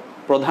ব্যাসার্ধ,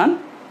 প্রধান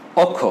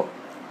অক্ষ।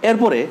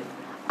 এরপরে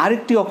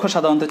আরেকটি অক্ষ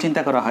সাধারণত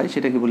চিন্তা করা হয়,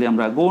 সেটাকে বলি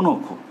আমরা গৌণ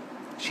অক্ষ।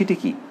 সেটি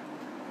কি?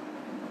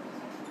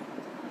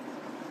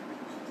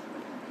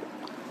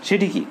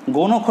 সেটি কি?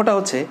 গৌণ অক্ষটা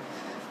হচ্ছে,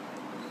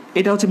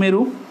 এটা হচ্ছে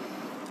মেরু,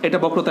 এটা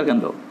বক্রতার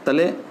কেন্দ্র।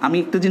 তাহলে আমি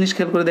একটা জিনিস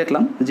খেয়াল করে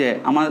দেখলাম যে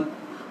আমার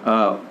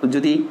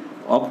যদি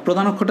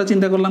প্রধান অক্ষটা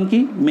চিন্তা করলাম কি,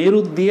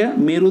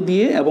 মেরু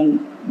দিয়ে এবং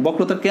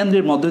বক্রতার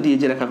কেন্দ্রের মধ্য দিয়ে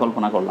যে রেখা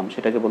কল্পনা করলাম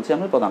সেটাকে বলছি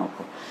আমরা প্রধান অক্ষ।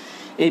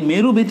 এই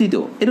মেরু ব্যতীত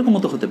এরকম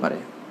মতো হতে পারে,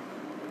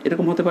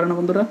 এরকম হতে পারে না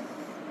বন্ধুরা?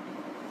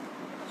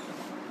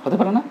 হতে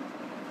পারে না?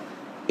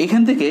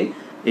 এখান থেকে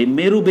এই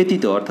মেরু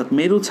ব্যতীত অর্থাৎ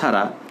মেরু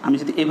ছাড়া আমি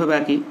যদি এভাবে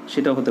আঁকি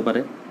সেটাও হতে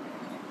পারে,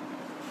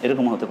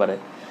 এরকম হতে পারে।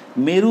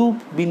 মেরু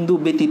বিন্দু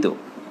ব্যতীত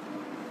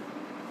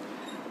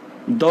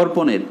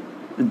দর্পণের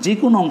যে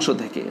কোনো অংশ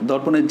থেকে,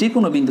 দর্পণের যে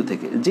কোনো বিন্দু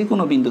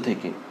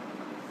থেকে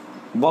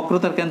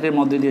বক্রতার কেন্দ্রের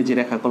মধ্যে দিয়ে যে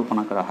রেখা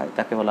কল্পনা করা হয়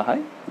তাকে বলা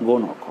হয়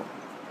গৌণ অক্ষ।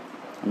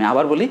 আমি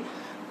আবার বলি,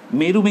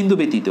 মেরুবিন্দু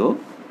ব্যতীত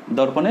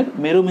দর্পণের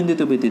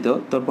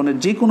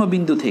যে কোনো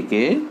বিন্দু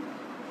থেকে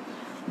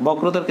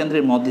বক্রতার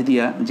কেন্দ্রের মধ্যে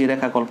দিয়ে যে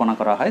রেখা কল্পনা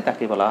করা হয়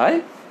তাকে বলা হয়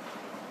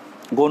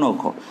গৌণ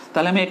অক্ষ।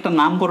 তাহলে আমি একটা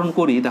নামকরণ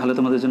করি, তাহলে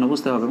তোমাদের জন্য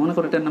বুঝতে হবে। মনে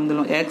করো এটার নাম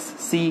দিলাম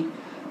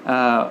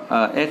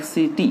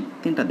XCT,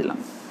 তিনটা দিলাম,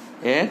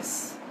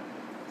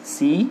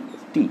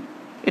 XCT।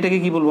 এটাকে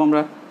কি বলবো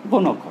আমরা?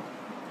 গৌণ অক্ষ।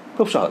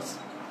 খুব সহজ।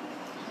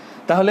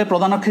 তাহলে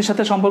প্রধান অক্ষের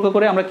সাথে সম্পর্ক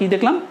করে আমরা কি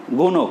দেখলাম?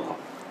 গৌণ অক্ষ।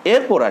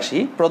 এরপর আসি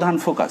প্রধান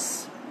ফোকাস।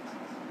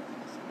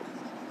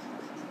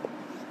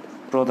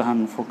 প্রধান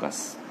ফোকাস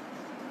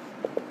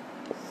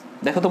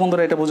দেখো তো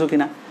বন্ধুরা, এটা বুঝো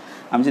কিনা।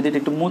 আমি যদি এটা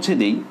একটু মুছে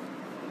দিই,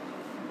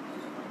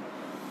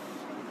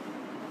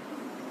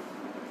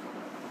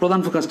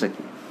 প্রধান ফোকাসটা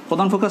কি?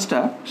 প্রধান ফোকাসটা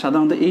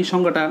সাধারণত এই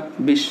সংজ্ঞাটা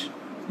বেশ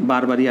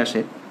বারবারই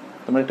আসে,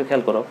 তোমরা একটু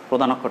খেয়াল করো।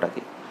 প্রধান অক্ষটা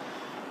কি?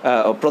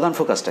 প্রধান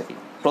ফোকাসটা কি?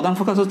 প্রধান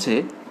ফোকাস হচ্ছে,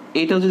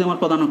 এইটাও যদি আমার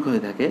প্রধান অক্ষ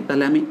হয়ে থাকে,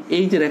 তাহলে আমি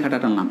এই যে রেখাটা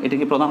টানলাম, এটা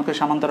কি প্রধান অক্ষের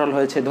সমান্তরাল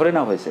হয়েছে? ধরে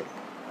নেওয়া হয়েছে,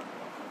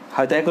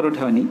 হয়তো অ্যাকুরেট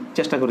হয়নি,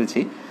 চেষ্টা করেছি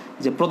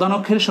যে প্রধান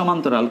অক্ষের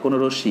সমান্তরাল কোনো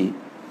রশ্মি,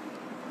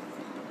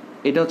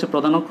 এটা হচ্ছে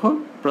প্রধান অক্ষ,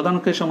 প্রধান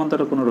অক্ষের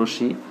সমান্তরাল কোনো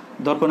রশ্মি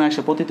দর্পণে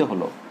এসে পতিত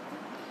হলো।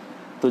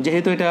 তো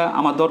যেহেতু এটা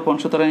আমার দর্পণ,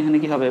 সুতরাং এখানে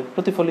কি হবে?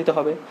 প্রতিফলিত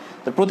হবে।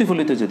 তো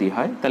প্রতিফলিত যদি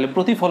হয়, তাহলে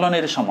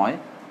প্রতিফলনের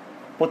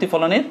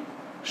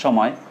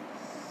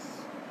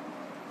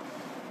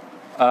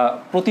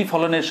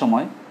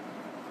সময়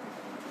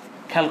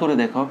খেয়াল করে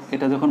দেখো,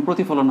 এটা যখন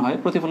প্রতিফলন হয়,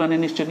 প্রতিফলনের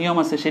নিশ্চয় নিয়ম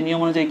আছে, সেই নিয়ম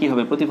অনুযায়ী কি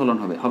হবে? প্রতিফলন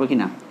হবে, হবে কি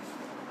না?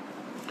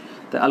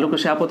 তো আলোক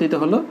সে আপতিত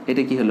হলো,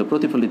 এটা কি হলো?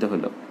 প্রতিফলিত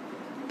হলো।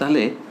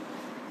 তাহলে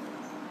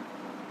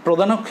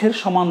প্রধান অক্ষের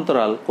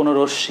সমান্তরাল কোনো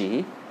রশ্মি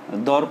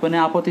দর্পণে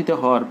আপতিত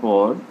হওয়ার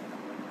পর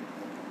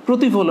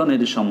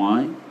প্রতিফলনের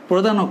সময়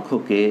প্রধান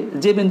অক্ষকে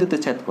যে বিন্দুতে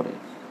ছেদ করে,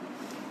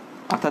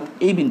 অর্থাৎ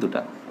এই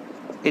বিন্দুটা,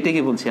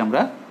 এটাকে বলছি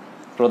আমরা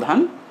প্রধান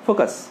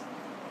ফোকাস।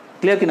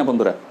 ক্লিয়ার কিনা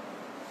বন্ধুরা?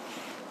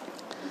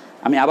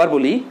 আমি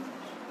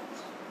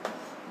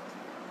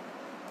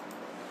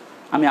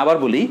আবার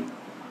বলি,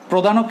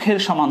 প্রধান অক্ষের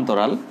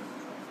সমান্তরাল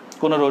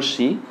কোনো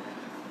রশ্মি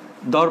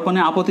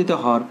দর্পণে আপতিত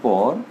হওয়ার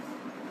পর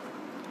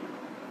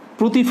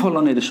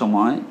প্রতিফলনের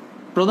সময়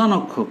প্রধান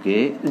অক্ষকে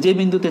যে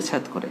বিন্দুতে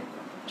ছেদ করে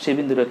সেই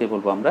বিন্দুটাকে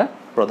বলবো আমরা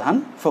প্রধান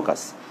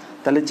ফোকাস।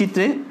 তাহলে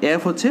চিত্রে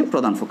F হচ্ছে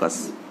প্রধান ফোকাস।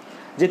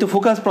 যেহেতু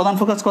প্রধান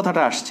ফোকাস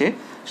কথাটা আসছে,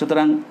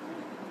 সুতরাং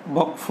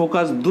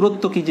ফোকাস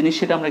দূরত্ব কী জিনিস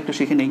সেটা আমরা একটু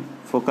শিখে নেই।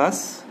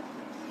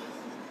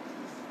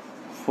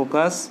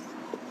 ফোকাস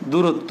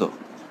দূরত্ব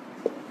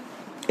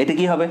এটা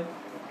কি হবে?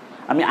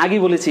 আমি আগে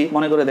বলেছি,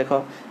 মনে করে দেখো,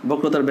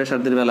 বক্রতার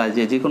ব্যাসার্ধের বেলায়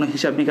যে কোনো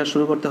হিসাব নিকাশ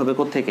শুরু করতে হবে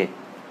কোত্থেকে?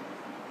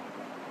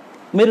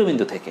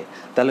 মেরুবিন্দু থেকে।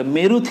 তাহলে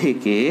মেরু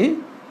থেকে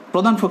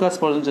প্রধান ফোকাস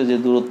পর্যন্ত যে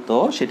দূরত্ব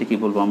সেটা কি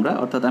বলবো আমরা?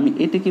 অর্থাৎ আমি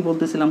এটি কি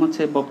বলতেছিলাম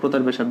হচ্ছে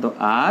বক্রতার ব্যাসার্ধ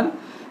আর,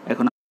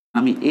 এখন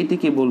আমি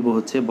এটিকে বলবো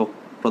হচ্ছে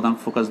প্রধান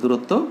ফোকাস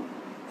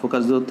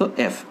দূরত্ব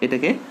এফ।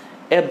 এটাকে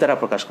এফ দ্বারা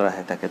প্রকাশ করা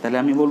হয়ে থাকে। তাহলে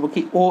আমি বলবো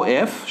কি ও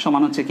এফ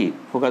সমান হচ্ছে কি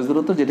ফোকাস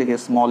দূরত্ব, যেটাকে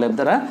স্মল এফ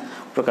দ্বারা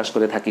প্রকাশ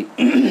করে থাকি।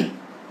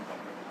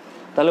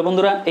 তাহলে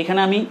বন্ধুরা এখানে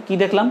আমি কি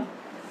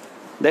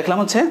দেখলাম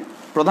হচ্ছে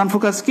প্রধান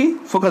ফোকাস কি,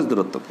 ফোকাস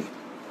দূরত্ব কি।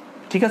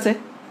 ঠিক আছে,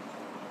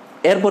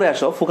 এরপরে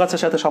আসো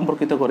ফোকাসের সাথে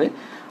সম্পর্কিত করে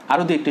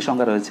আরও দু একটি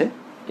সংজ্ঞা রয়েছে।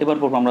 এবার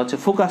পড়বো আমরা হচ্ছে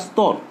ফোকাস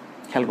তল।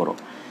 খেয়াল করো,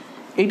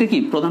 এইটা কি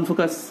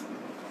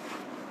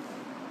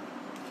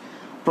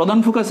প্রধান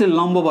ফোকাসের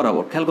লম্ব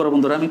বরাবর। খেয়াল করো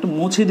বন্ধুরা, আমি একটু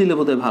মুছে দিলে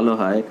বোধহয় ভালো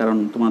হয়, কারণ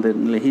তোমাদের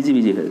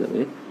হিজিবিজি হয়ে যাবে।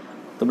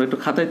 তোমরা একটু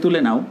খাতায় তুলে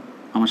নাও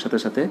আমার সাথে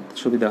সাথে,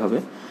 সুবিধা হবে।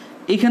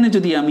 এইখানে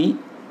যদি আমি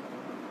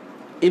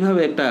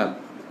এইভাবে একটা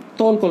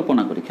তল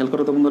কল্পনা করি, খেয়াল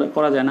করো তো বন্ধুরা,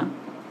 করা যায় না?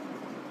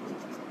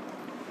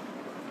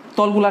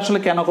 তলগুলো আসলে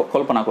কেন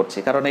কল্পনা করছি?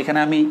 কারণ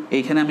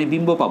এইখানে আমি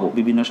বিম্ব পাবো।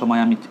 বিভিন্ন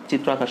সময় আমি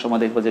চিত্র আঁকার সময়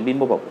দেখবো যে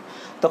বিম্ব পাবো।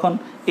 তখন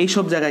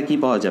এইসব জায়গায় কি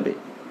পাওয়া যাবে?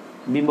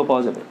 বিম্ব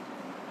পাওয়া যাবে।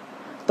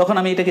 তখন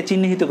আমি এটাকে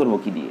চিহ্নিত করব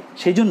কি দিয়ে?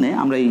 সেই জন্যে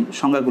আমরা এই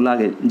সংজ্ঞাগুলো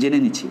আগে জেনে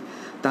নিচ্ছি।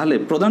 তাহলে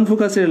প্রধান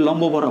ফোকাসের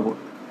লম্ব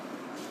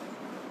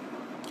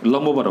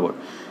বরাবর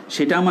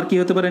সেটা আমার কি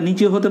হতে পারে?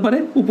 নিচেও হতে পারে,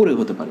 উপরেও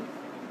হতে পারে।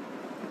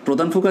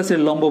 প্রধান ফোকাসের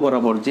লম্ব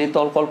বরাবর যে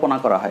তল কল্পনা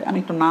করা হয়, আমি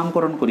একটু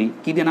নামকরণ করি।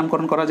 কি দিয়ে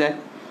নামকরণ করা যায়?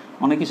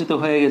 অনেক কিছু তো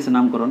হয়ে গেছে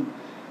নামকরণ,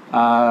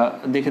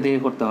 দেখে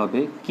করতে হবে।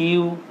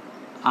 কিউ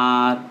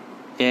আর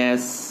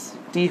এস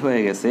টি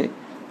হয়ে গেছে।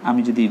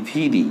 আমি যদি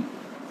ভি দিই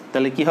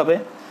তাহলে কি হবে?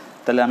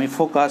 তাহলে আমি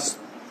ফোকাস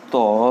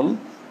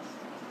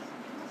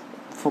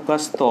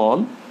তল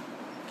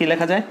কি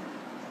লেখা যায়?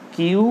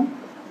 কিউ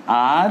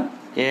আর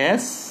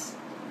এস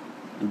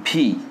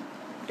ভি,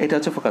 এটা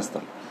হচ্ছে ফোকাস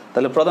তল।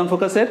 তাহলে প্রধান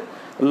ফোকাসের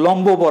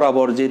লম্ব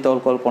বরাবর যে তল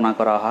কল্পনা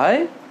করা হয়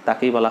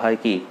তাকেই বলা হয়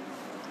কি?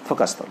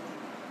 ফোকাস তল।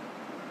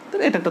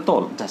 তাহলে এটা একটা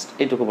তল, জাস্ট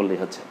এইটুকু বললেই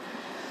হচ্ছে।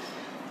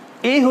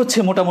 এই হচ্ছে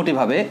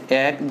মোটামুটিভাবে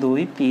 1 2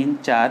 3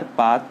 4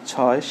 5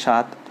 6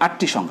 7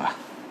 8টি সংজ্ঞা।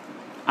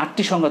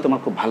 8টি সংজ্ঞা তোমার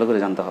খুব ভালো করে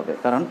জানতে হবে,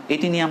 কারণ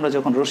এটি নিয়ে আমরা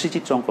যখন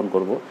রশ্মিচিত্র অঙ্কন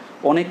করব,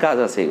 অনেক কাজ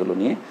আছে এগুলো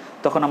নিয়ে,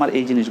 তখন আমার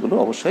এই জিনিসগুলো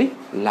অবশ্যই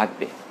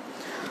লাগবে।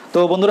 তো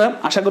বন্ধুরা,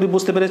 আশা করি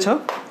বুঝতে পেরেছ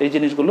এই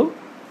জিনিসগুলো।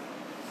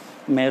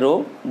 মেরু,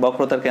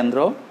 বক্রতার কেন্দ্র,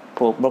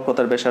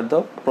 বক্রতার ব্যাসার্ধ,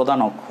 প্রধান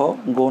অক্ষ,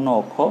 গৌণ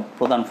অক্ষ,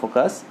 প্রধান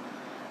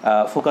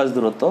ফোকাস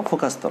দূরত্ব,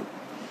 ফোকাস তল।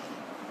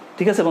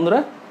 ঠিক আছে বন্ধুরা?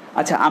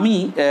 আচ্ছা, আমি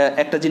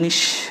একটা জিনিস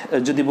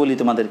যদি বলি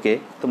তোমাদেরকে,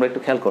 তোমরা একটু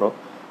খেয়াল করো।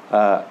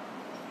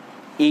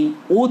 এই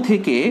ও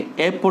থেকে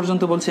এফ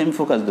পর্যন্ত বলছি আমি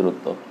ফোকাস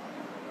দূরত্ব,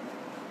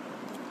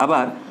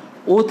 আবার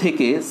ও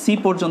থেকে সি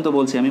পর্যন্ত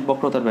বলছি আমি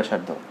বক্রতার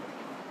ব্যাসার্ধ।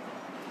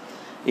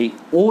 এই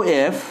ও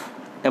এফ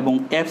এবং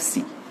এফ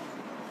সি,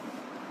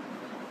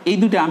 এই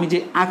দুটো আমি যে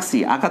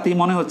আঁকাতেই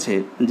মনে হচ্ছে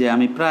যে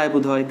আমি প্রায়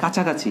বোধহয়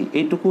কাছাকাছি,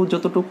 এইটুকু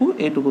যতটুকু,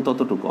 এইটুকু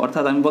ততটুকু।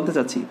 অর্থাৎ আমি বলতে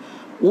চাচ্ছি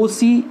ও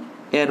সি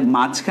এর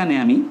মাঝখানে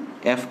আমি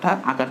এফটা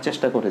আঁকার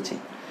চেষ্টা করেছি।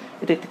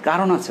 এটা একটি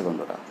কারণ আছে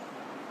বন্ধুরা।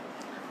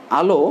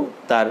 আলো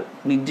তার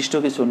নির্দিষ্ট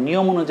কিছু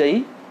নিয়ম অনুযায়ী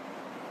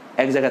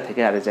এক জায়গা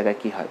থেকে আরেক জায়গায়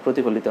কি হয়,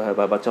 প্রতিফলিত হয়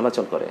বা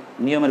চলাচল করে,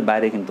 নিয়মের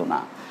বাইরে কিন্তু না।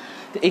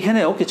 তো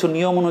এখানেও কিছু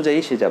নিয়ম অনুযায়ী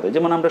সে যাবে।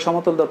 যেমন আমরা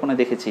সমতল দর্পণে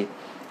দেখেছি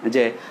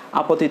যে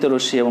আপতিত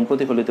রশ্মি এবং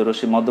প্রতিফলিত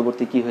রশ্মি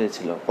মধ্যবর্তী কি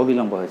হয়েছিল?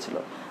 অবিলম্ব হয়েছিল।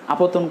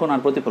 আপতন কোণ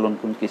আর প্রতিফলন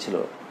কোণ কি ছিল?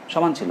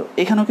 সমান ছিল।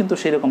 এখানেও কিন্তু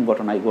সেই রকম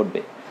ঘটনাই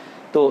ঘটবে।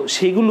 তো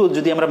সেইগুলো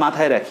যদি আমরা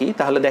মাথায় রাখি,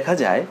 তাহলে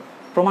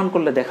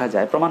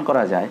প্রমাণ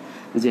করা যায়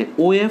যে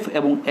ওএফ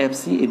এবং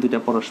এফসি এই দুটা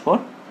পরস্পর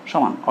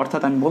সমান।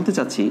 অর্থাৎ আমি বলতে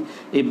চাচ্ছি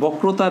এই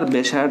বক্রতার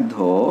ব্যাসার্ধ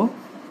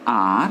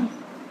আর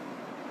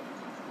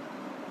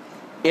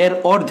এর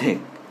অর্ধেক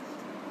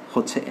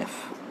হচ্ছে এফ,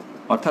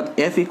 অর্থাৎ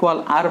এফ ইকুয়াল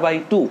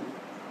r/2।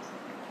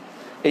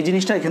 এই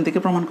জিনিসটা এখান থেকে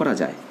প্রমাণ করা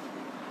যায়।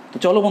 তো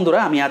চলো বন্ধুরা,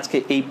 আমি আজকে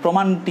এই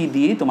প্রমাণটি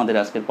দিয়ে তোমাদের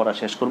আজকের পড়া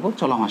শেষ করব।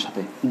 চলো আমার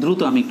সাথে দ্রুত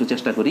আমি একটু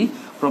চেষ্টা করি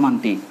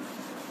প্রমাণটি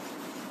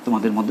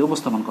তোমাদের মধ্যে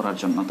উপস্থাপন করার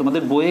জন্য।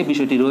 তোমাদের বইয়ে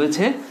বিষয়টি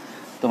রয়েছে,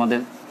 তোমাদের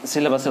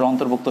সিলেবাসের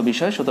অন্তর্ভুক্ত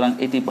বিষয়, সুতরাং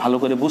এটি ভালো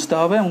করে বুঝতে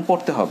হবে এবং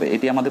পড়তে হবে।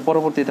 এটি আমাদের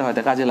পরবর্তীতে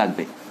হয়তো কাজে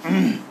লাগবে।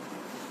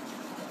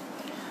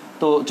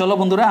 তো চলো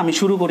বন্ধুরা, আমি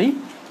শুরু করি।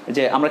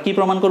 যে আমরা কি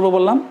প্রমাণ করব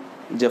বললাম?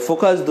 যে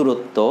ফোকাস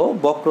দূরত্ব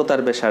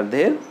বক্রতার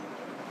ব্যাসার্ধের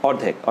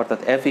অর্ধেক, অর্থাৎ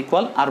এফ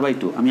ইকুয়াল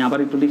r/2। আমি আবার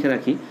একটু লিখে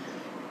রাখি,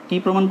 কি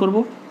প্রমাণ করব?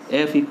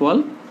 এফ ইকুয়াল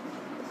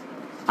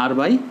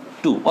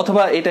r/2,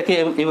 অথবা এটাকে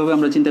এভাবে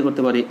আমরা চিন্তা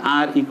করতে পারি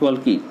r ইকুয়াল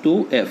কি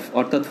 2f,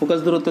 অর্থাৎ ফোকাস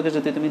দূরত্বকে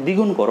যদি তুমি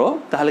দ্বিগুণ করো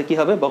তাহলে কি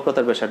হবে?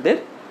 বক্রতার ব্যাসার্ধের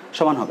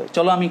সমান হবে।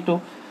 চলো আমি একটু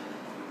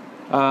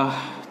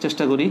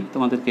চেষ্টা করি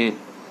তোমাদেরকে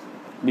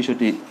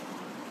বিষয়টি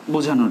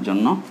বোঝানোর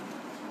জন্য।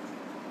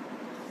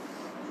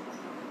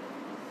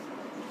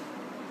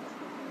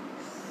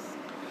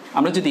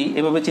 আমরা যদি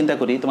এভাবে চিন্তা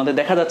করি, তোমাদের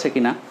দেখা যাচ্ছে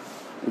কিনা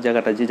এই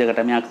জায়গাটা, যে জায়গাটা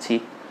আমি আঁকছি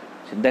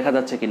দেখা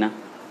যাচ্ছে কিনা।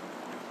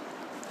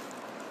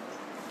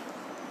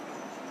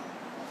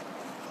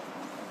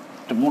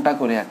 একটু মোটা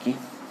করে আঁকি।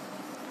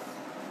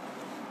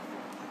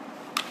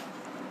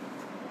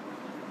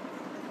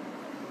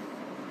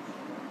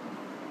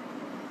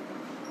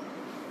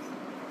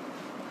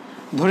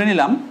 ধরে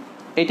নিলাম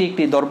এটি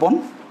একটি দর্পণ,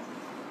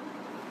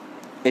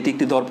 এটি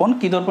একটি দর্পণ।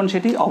 কি দর্পণ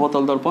সেটি?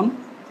 অবতল দর্পণ।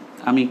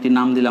 আমি একটি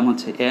নাম দিলাম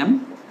হচ্ছে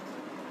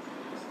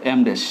এম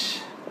ড্যাশ,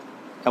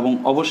 এবং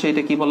অবশ্যই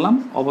এটা কি বললাম?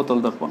 অবতল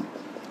দর্পণ।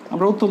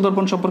 আমরা উত্তল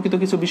দর্পণ সম্পর্কিত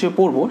কিছু বিষয়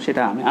পড়ব,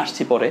 সেটা আমি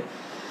আসছি পরে।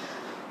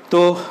 তো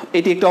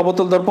এটি একটি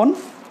অবতল দর্পণ।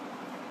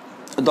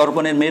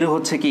 দর্পণের মেরু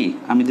হচ্ছে কি?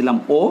 আমি দিলাম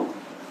ও।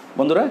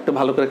 বন্ধুরা একটু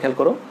ভালো করে খেয়াল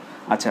করো।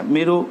 আচ্ছা,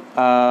 মেরু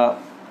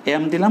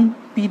এম দিলাম,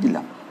 পি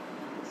দিলাম,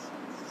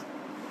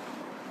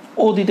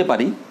 ও দিতে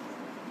পারি,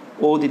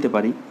 ও দিতে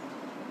পারি,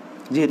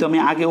 যেহেতু আমি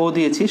আগে ও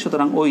দিয়েছি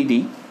সুতরাং ওই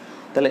দিই।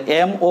 তাহলে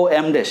এম ও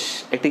এম ড্যাশ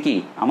একটি কি?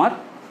 আমার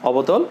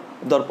অবতল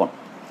দর্পণ।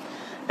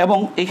 এবং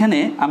এখানে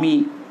আমি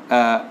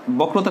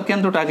বক্রতার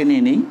কেন্দ্রটা আগে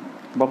নিয়ে নিই,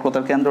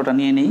 বক্রতার কেন্দ্রটা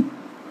নিয়ে নিই।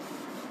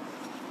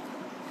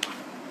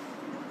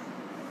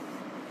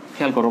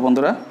 খেয়াল করো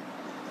বন্ধুরা,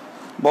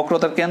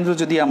 বক্রতার কেন্দ্র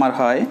যদি আমার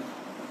হয়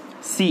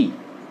সি,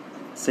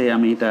 সে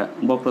আমি এটা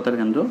বক্রতার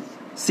কেন্দ্র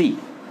সি,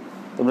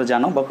 তোমরা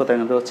জানো বক্রতার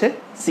কেন্দ্র হচ্ছে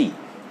সি।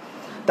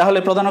 তাহলে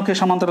প্রধান অক্ষের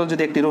সমান্তরাল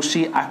যদি একটি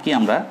রশ্মি আঁকি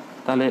আমরা,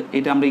 তাহলে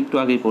এটা আমরা একটু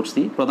আগেই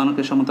পড়ছি। প্রধান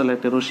অক্ষের সমান্তরালে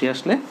একটা রশ্মি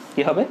আসলে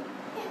কি হবে?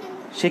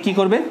 সে কি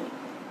করবে?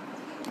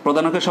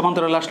 প্রধান অক্ষের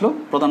সমান্তরাল আসলো,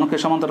 প্রধান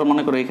অক্ষের সমান্তরাল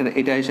মনে করো এখানে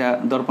এটা এসে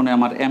দর্পণে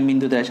আমার এম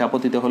বিন্দুতে এসে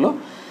আপতিত হলো।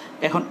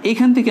 এখন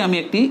এইখান থেকে আমি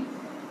একটি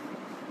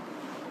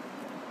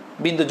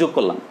বিন্দু যোগ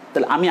করলাম।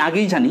 তাহলে আমি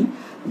আগেই জানি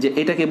যে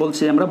এটাকে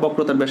বলছি আমরা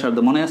বক্রতার ব্যাসার্ধ।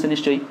 মনে আছে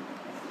নিশ্চয়ই?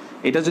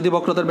 এটা যদি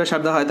বক্রতার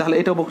ব্যাসার্ধ হয় তাহলে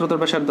এটাও বক্রতার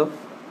ব্যাসার্ধ।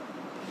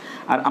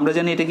 আর আমরা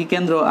জানি এটা কি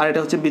কেন্দ্র, আর এটা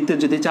হচ্ছে বৃত্তের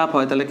যদি চাপ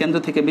হয় তাহলে কেন্দ্র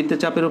থেকে বৃত্তের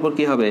চাপের উপর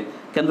কি হবে?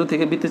 কেন্দ্র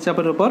থেকে বৃত্তের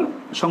চাপের উপর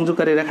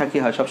সংযোগকারী রেখা কি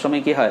হয়?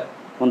 সবসময় কি হয়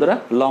বন্ধুরা?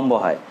 লম্ব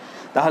হয়।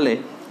 তাহলে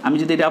আমি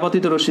যদি এটা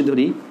আপতিত রশ্মি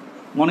ধরি,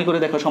 মনে করে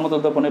দেখো সমতল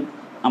দর্পণে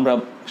আমরা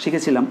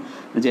শিখেছিলাম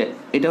যে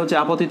এটা হচ্ছে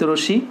আপতিত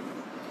রশ্মি,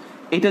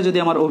 এটা যদি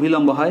আমার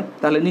অভিলম্ব হয়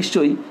তাহলে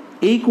নিশ্চয়ই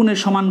এই কোণের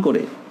সমান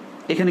করে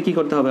এখানে কি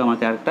করতে হবে?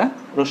 আমাকে আরেকটা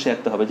রশ্মি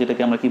আঁকতে হবে,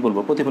 যেটাকে আমরা কি বলবো?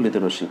 প্রতিফলিত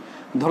রশ্মি।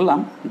 ধরলাম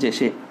যে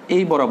সে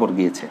এই বরাবর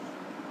গিয়েছে।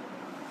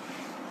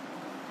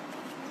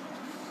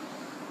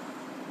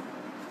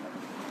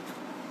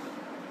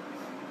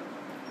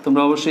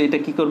 তোমরা অবশ্যই এটা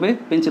কি করবে?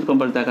 পেন্সিল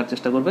কম্পাসে আঁকার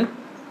চেষ্টা করবে।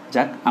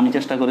 যাক, আমি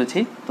চেষ্টা করেছি,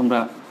 তোমরা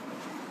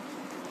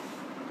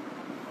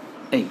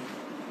এই।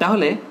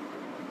 তাহলে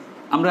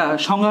আমরা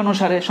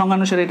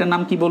সংজ্ঞানুসারে এটার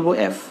নাম কি বলবো?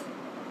 এফ।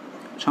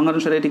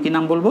 সংজ্ঞানুসারে এটি কি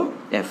নাম বলবো?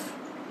 এফ।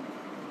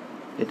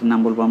 এটার নাম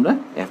বলবো আমরা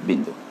এফ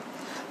বিন্দু।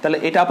 তাহলে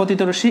এটা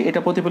আপতিত রশ্মি, এটা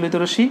প্রতিফলিত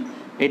রশ্মি,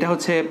 এটা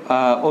হচ্ছে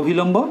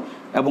অভিলম্ব,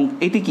 এবং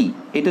এটি কি?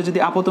 এটা যদি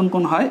আপতন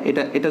কোণ হয়,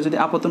 এটা যদি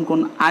আপতন কোণ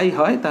আই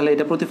হয় তাহলে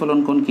এটা প্রতিফলন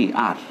কোণ কি?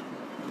 আর।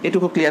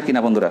 এটুকু ক্লিয়ার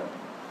কিনা বন্ধুরা?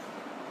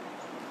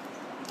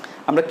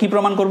 আমরা কি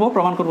প্রমাণ করব?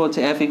 প্রমাণ করব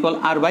হচ্ছে এফ ইকুয়াল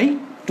আর বাই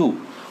 2,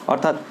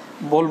 অর্থাৎ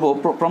বলবো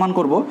প্রমাণ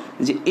করব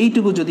যে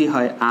এইটুকু যদি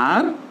হয়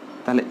আর,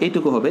 তাহলে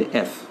এইটুকু হবে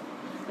এফ,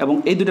 এবং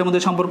এই দুটোর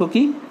মধ্যে সম্পর্ক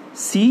কি?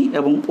 সি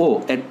এবং ও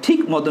এর ঠিক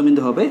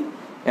মধ্যবিন্দু হবে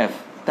এফ।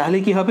 তাহলে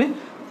কি হবে?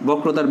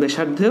 বক্রতার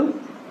ব্যাসার্ধেও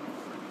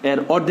এর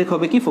অর্ধেক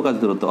হবে কি? ফোকাস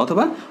দূরত্ব,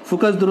 অথবা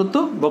ফোকাস দূরত্ব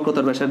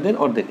বক্রতার ব্যাসার্ধের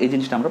অর্ধেক। এই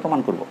জিনিসটা আমরা প্রমাণ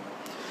করব।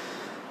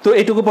 তো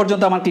এইটুকু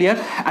পর্যন্ত আমার ক্লিয়ার।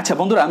 আচ্ছা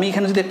বন্ধুরা, আমি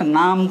এখানে যদি একটা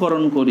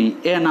নামকরণ করি,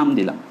 এ নাম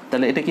দিলাম,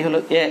 তাহলে এটা কি হলো?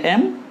 এ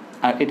এম,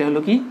 আর এটা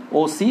হলো কি?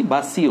 ও সি বা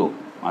সিও।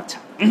 আচ্ছা,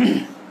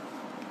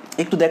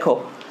 একটু দেখো,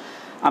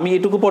 আমি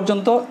এটুকু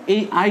পর্যন্ত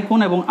এই আই কোণ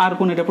এবং আর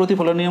কোণ এটা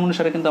প্রতিফলন নিয়ম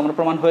অনুসারে কিন্তু আমরা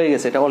প্রমাণ হয়ে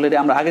গেছে, এটা অলরেডি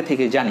আমরা আগে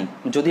থেকে জানি।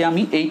 যদি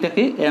আমি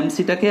এইটাকে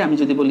এমসিটাকে আমি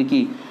যদি বলি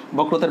কি?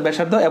 বক্রতার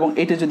ব্যাসার্ধ, এবং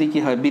এটা যদি কি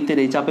হয়? বৃত্তের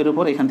এই চাপের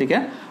উপর এখান থেকে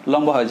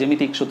লম্ব হয়,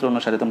 জ্যামিতিক সূত্র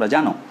অনুসারে তোমরা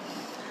জানো।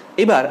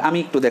 এবার আমি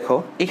একটু দেখো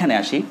এখানে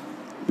আসি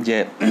যে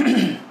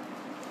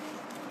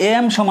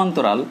এম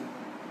সমান্তরাল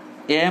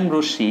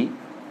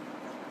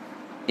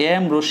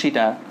এম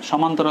রশ্মিটা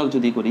সমান্তরাল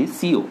যদি করি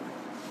সিও,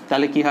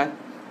 তাহলে কি হয়?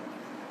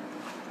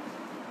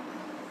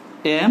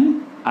 এম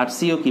আর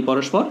সিও কি?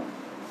 পরস্পর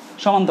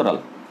সমান্তরাল,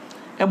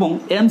 এবং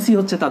এমসি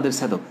হচ্ছে তাদের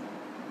ছেদক।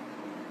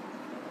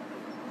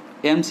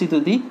 এমসি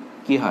যদি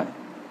কি হয়?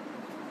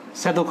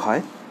 ছেদক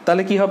হয়,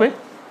 তাহলে কি হবে?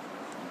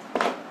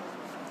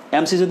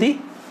 এমসি যদি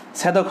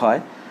ছেদক হয়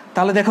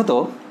তাহলে দেখো তো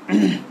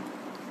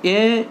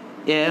এ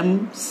এম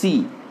সি,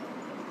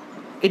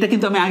 এটা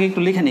কিন্তু আমি আগে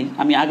একটু লিখে নিই।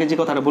 আমি আগে যে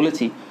কথাটা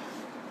বলেছি,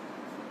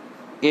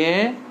 এ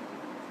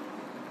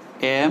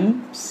এম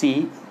সি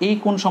এই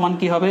কোণ সমান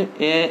কি হবে?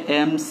 এ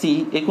এম সি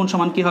এই কোণ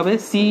সমান কি হবে?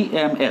 C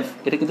M F.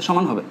 এটা কিন্তু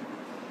সমান হবে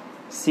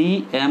সি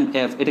এম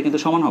এফ, এটা কিন্তু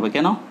সমান হবে।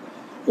 কেন?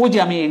 ওই যে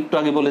আমি একটু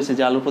আগে বলেছি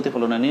যে আলোর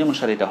প্রতিফলনের নিয়ম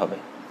অনুসারে এটা হবে।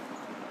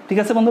 ঠিক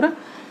আছে বন্ধুরা,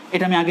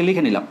 এটা আমি আগে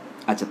লিখে নিলাম।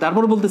 আচ্ছা,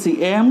 তারপর বলতেছি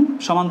এম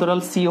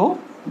সমান্তরাল সিও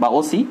বা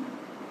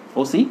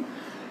ওসি,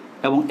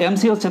 এবং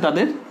এমসি হচ্ছে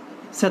তাদের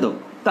ছেদক।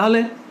 তাহলে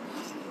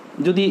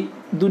যদি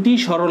দুটি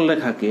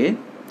সরলরেখাকে,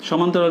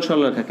 সমান্তরাল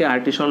সরলরেখাকে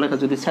আরেকটি সরলরেখা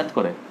যদি ছেদ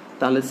করে,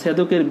 তাহলে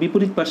ছেদকের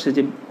বিপরীত পাশে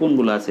যে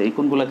কোণগুলো আছে এই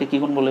কোণগুলোকে কি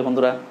কোণ বলে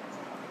বন্ধুরা?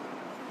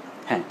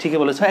 হ্যাঁ, ঠিকই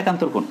বলেছ,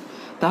 একান্তর কোণ।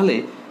 তাহলে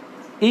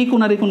এই কোণ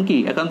আর এই কোণ কি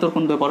একান্তর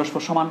কোণ দ্বয়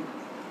পরস্পর সমান।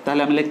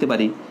 তাহলে আমি লিখতে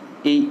পারি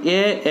এই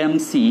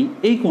AMC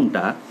এই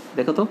কোণটা,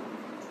 দেখো তো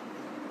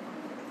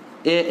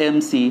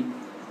AMC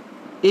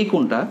এই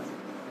কোণটা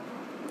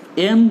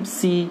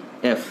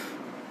MCF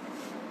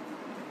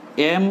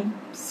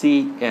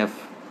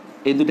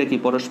এই দুটা কি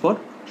পরস্পর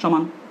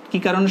সমান। কি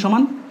কারণে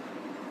সমান?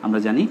 আমরা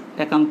জানি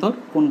একান্তর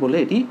কোণ বলে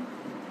এটি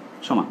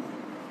সমান।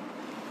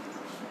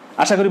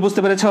 আশা করি বুঝতে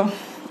পেরেছ।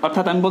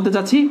 অর্থাৎ আমি বলতে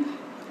চাচ্ছি,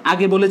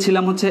 আগে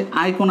বলেছিলাম হচ্ছে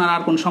আই কোণ আর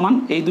আর কোণ সমান,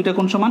 এই দুইটা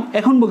কোণ সমান।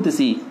 এখন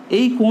বলতেছি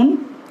এই কোণ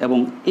এবং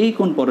এই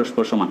কোণ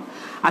পরস্পর সমান।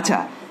 আচ্ছা,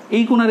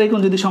 এই কোণ আর এই কোণ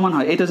যদি সমান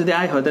হয়, এটা যদি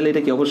আই হয় তাহলে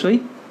এটা কি অবশ্যই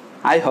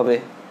আই হবে।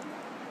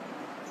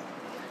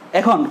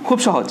 এখন খুব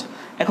সহজ,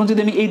 এখন যদি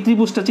আমি এই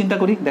ত্রিভুজটা চিন্তা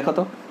করি, দেখো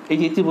তো এই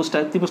যে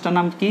ত্রিভুজটার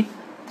নাম কি?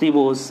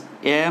 ত্রিভুজ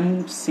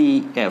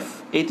MCF।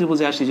 এই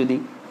ত্রিভুজে আসি, যদি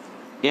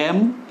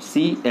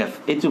MCF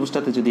এই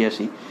ত্রিভুজটাতে যদি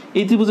আসি,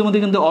 এই ত্রিভুজের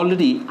মধ্যে কিন্তু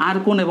অলরেডি আর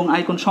কোণ এবং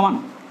আই কোণ সমান।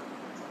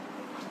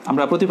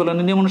 আমরা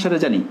প্রতিফলনের নিয়ম অনুসারে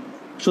জানি,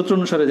 সূত্র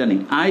অনুসারে জানি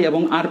আই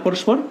এবং আর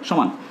পরস্পর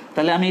সমান।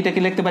 তাহলে আমি এটাকে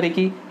লিখতে পারি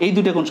কি, এই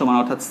দুইটা কোণ সমান,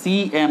 অর্থাৎ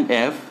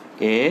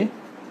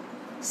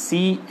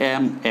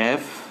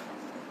CMF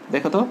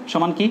দেখো তো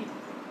সমান কি,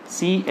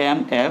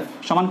 CMF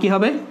সমান কি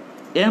হবে?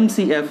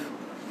 MCF।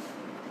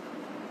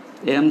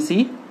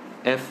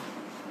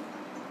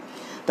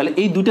 তাহলে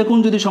এই দুইটা কোণ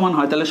যদি সমান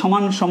হয়, তাহলে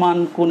সমান সমান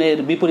কোণের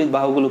বিপরীত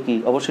বাহুগুলো কি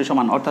অবশ্যই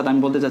সমান। অর্থাৎ আমি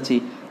বলতে চাচ্ছি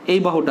এই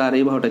বাহুটা আর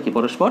এই বাহুটা কি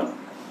পরস্পর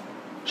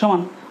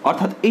সমান।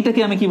 অর্থাৎ এইটাকে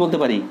আমি কি বলতে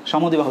পারি?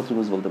 সমদ্বিবাহু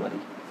ত্রিভুজ বলতে পারি।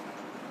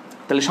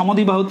 তাহলে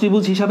সমদ্বিবাহু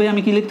ত্রিভুজ হিসাবে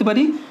আমি কি লিখতে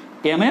পারি?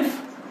 MF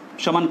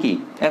সমান কি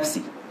FC।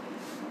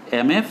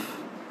 MF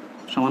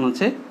সমান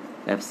হচ্ছে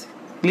FC।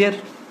 ক্লিয়ার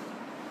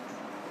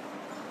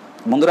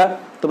বন্ধুরা?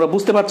 তোমরা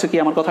বুঝতে পারছো কি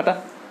আমার কথাটা,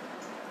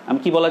 আমি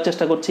কি বলার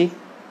চেষ্টা করছি?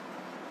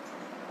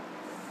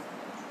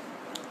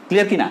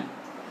 ক্লিয়ার কি না?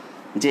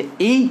 যে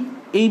এই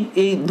এই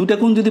এই দুটা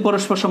কোণ যদি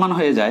পরস্পর সমান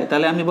হয়ে যায়,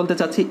 তাহলে আমি বলতে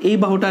চাচ্ছি এই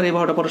বাহুটা আর এই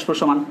বাহুটা পরস্পর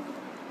সমান।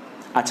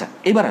 আচ্ছা,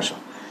 এবার আসো,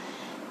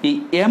 এই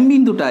M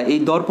বিন্দুটা এই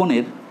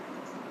দর্পণের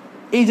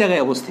এই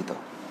জায়গায় অবস্থিত।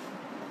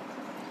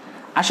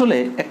 আসলে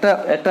একটা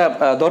একটা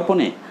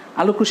দর্পণে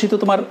আলোকরশ্মি তো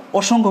তোমার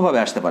অসংখ্যভাবে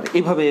আসতে পারে,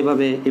 এইভাবে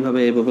এভাবে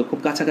এভাবে এভাবে, খুব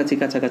কাছাকাছি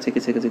কাছাকাছি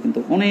কাছাকাছি, কিন্তু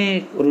অনেক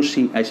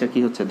রশ্মি আয়সা কি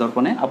হচ্ছে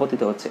দর্পণে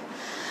আপতিত হচ্ছে।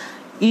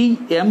 এই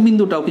M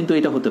বিন্দুটাও কিন্তু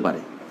এটা হতে পারে,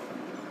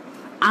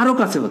 আরও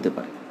কাছে হতে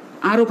পারে,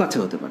 আরও কাছে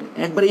হতে পারে,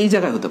 একবার এই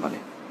জায়গায় হতে পারে।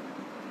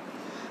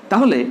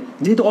 তাহলে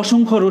যেহেতু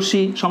অসংখ্য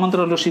রশ্মি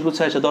সমান্তরাল রশ্মি গুচ্ছ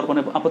এসে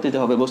দর্পণে আপতিত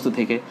হবে বস্তু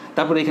থেকে,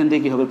 তারপরে এখান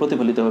থেকে কি হবে?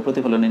 প্রতিফলিত হবে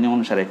প্রতিফলনের নিয়ম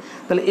অনুসারে।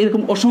 তাহলে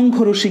এরকম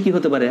অসংখ্য রশ্মি কি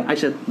হতে পারে?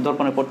 আইসা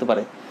দর্পণে পড়তে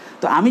পারে।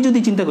 তো আমি যদি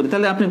চিন্তা করি,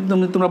 তাহলে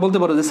তোমরা বলতে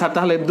পারো যে স্যার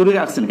তাহলে দূরে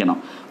আসছেন কেন?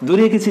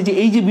 দূরে রেখেছি যে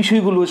এই যে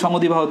বিষয়গুলো,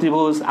 সমদ্বিবাহু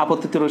ত্রিভুজ,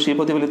 আপতিত রশ্মি,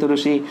 প্রতিফলিত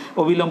রশ্মি,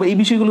 অবিলম্ব, এই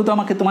বিষয়গুলো তো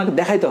তোমাকে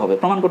দেখাইতে হবে,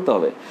 প্রমাণ করতে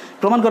হবে।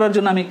 প্রমাণ করার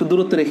জন্য আমি একটু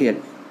দূরত্ব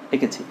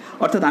রেখেছি।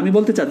 অর্থাৎ আমি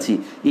বলতে চাচ্ছি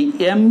এই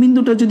M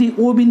বিন্দুটা যদি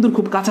ও বিন্দুর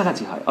খুব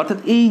কাছাকাছি হয়, অর্থাৎ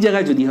এই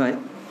জায়গায় যদি হয়,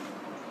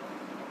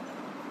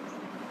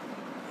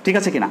 ঠিক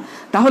আছে কিনা?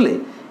 তাহলে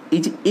এই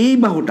যে এই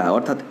বাহুটা,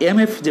 অর্থাৎ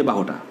MF যে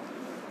বাহুটা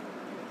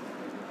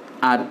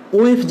আর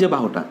OF যে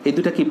বাহুটা, এই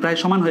দুটা কি প্রায়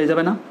সমান হয়ে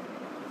যাবে না?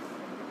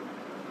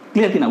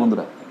 ক্লিয়ার কিনা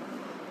বন্ধুরা?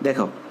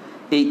 দেখো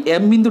এই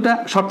M বিন্দুটা,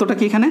 শর্তটা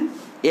কি এখানে?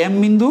 M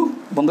বিন্দু,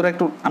 বন্ধুরা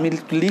একটু আমি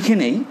লিখে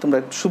নেই, তোমরা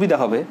একটু সুবিধা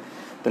হবে।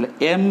 তাহলে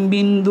M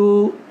বিন্দু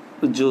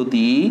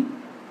যদি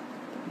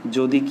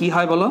যদি কি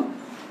হয় বলো?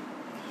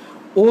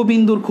 ও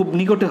বিন্দুর খুব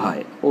নিকটে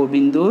হয়, ও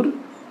বিন্দুর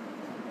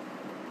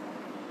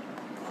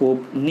খুব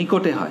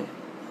নিকটে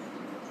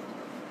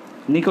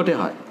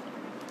হয়,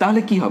 তাহলে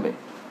কি হবে?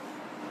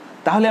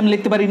 তাহলে আমি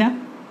লিখতে পারি না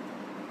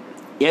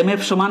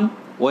MF সমান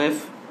OF?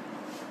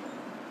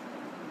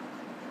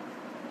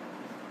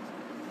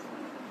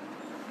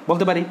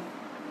 বলতে পারি।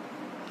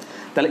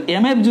 তাহলে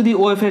MF যদি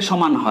OF এর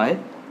সমান হয়,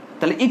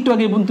 তাহলে একটু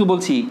আগে কিন্তু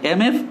বলছি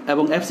MF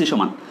এবং FC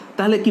সমান,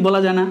 তাহলে কি বলা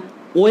যায় না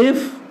OF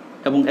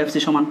এবং FC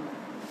সমান?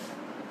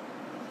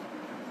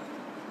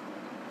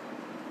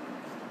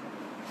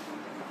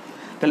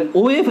 তাহলে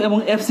OF এবং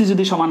FC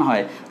যদি সমান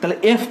হয়, তাহলে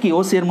F কি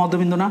OC এর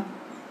মধ্যবিন্দু না?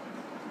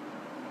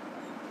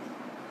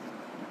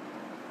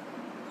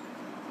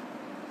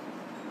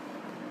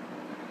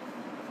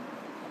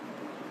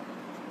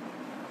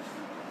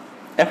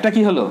 Fটা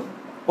কি হলো?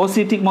 OC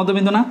ঠিক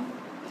মধ্যবিন্দু না?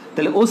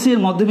 তাহলে OC এর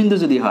মধ্যবিন্দু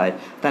যদি হয়,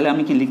 তাহলে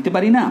আমি কি লিখতে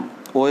পারি না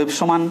OF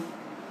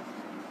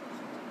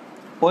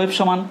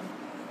সমান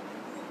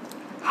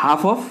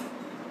হাফ অফ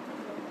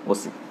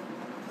OC?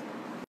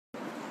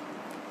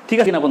 ঠিক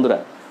আছে না বন্ধুরা?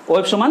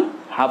 OF সমান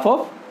হাফ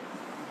অফ,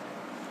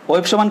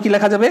 OF সমান কি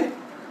লেখা যাবে?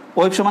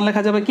 OF সমান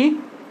লেখা যাবে কি?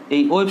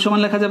 এই OF সমান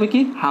লেখা যাবে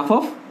কি? Half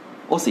of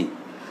OC।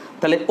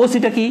 তাহলে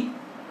OCটা কি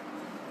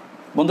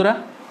বন্ধুরা?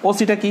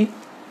 OCটা কি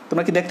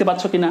তোমরা কি দেখতে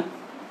পাচ্ছ কিনা?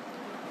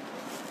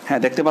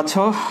 হ্যাঁ, দেখতে পাচ্ছ।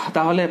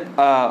 তাহলে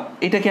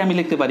এটাকে আমি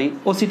লিখতে পারি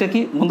OCটা কি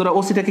বন্ধুরা?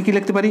 OCটাকে কি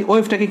লিখতে পারি?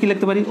 OFটাকে কি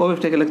লিখতে পারি?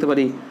 OFটাকে লিখতে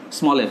পারি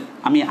স্মল f।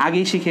 আমি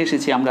আগেই শিখে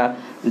এসেছি আমরা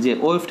যে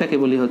OFটাকে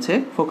বলি হচ্ছে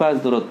ফোকাস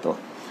দূরত্ব,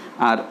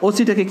 আর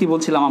OCটাকে কি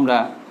বলছিলাম আমরা?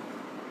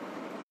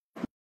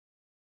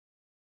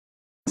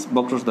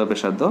 বক্রস্থ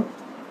ব্যাসার্ধ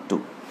 2।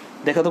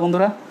 দেখো তো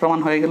বন্ধুরা, প্রমাণ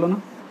হয়ে গেল না?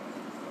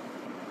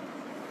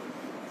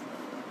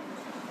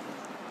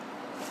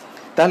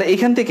 তাহলে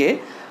এইখান থেকে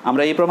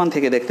আমরা এই প্রমাণ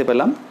থেকে দেখতে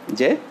পেলাম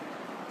যে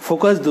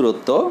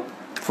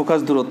ফোকাস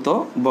দূরত্ব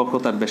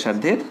বক্রতার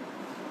ব্যাসার্ধের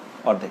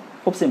অর্ধেক।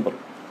 খুব সিম্পল।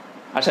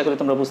 আশা করি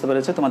তোমরা বুঝতে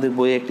পেরেছো। তোমাদের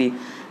বইয়ে একটি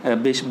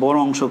বেশ বড়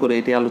অংশ করে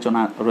এটি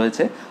আলোচনা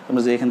রয়েছে।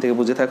 তোমরা যদি এখান থেকে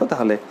বুঝে থাকো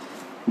তাহলে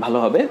ভালো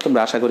হবে। তোমরা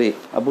আশা করি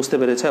বুঝতে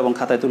পেরেছো এবং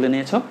খাতায় তুলে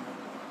নিয়েছো।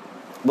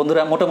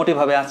 বন্ধুরা,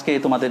 মোটামুটিভাবে আজকে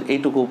তোমাদের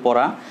এইটুকু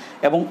পড়া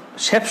এবং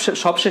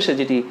সবশেষে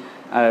যেটি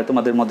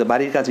তোমাদের মধ্যে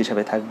বাড়ির কাজ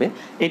হিসাবে থাকবে,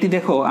 এটি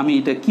দেখো আমি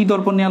এটা কি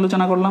দর্পণ নিয়ে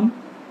আলোচনা করলাম?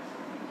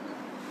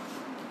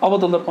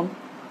 অবতল দর্পণ।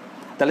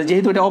 তাহলে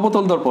যেহেতু এটা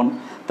অবতল দর্পণ,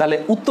 তাহলে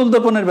উত্তল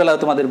দর্পণের বেলায়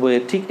তোমাদের বইয়ে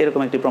ঠিক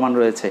এরকম একটি প্রমাণ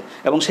রয়েছে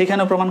এবং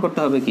সেইখানেও প্রমাণ করতে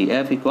হবে কি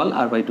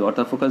F=R/2,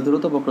 অর্থাৎ ফোকাস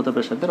দূরত্ব বক্রতা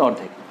ব্যাসার্ধের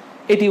অর্ধেক।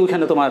 এটি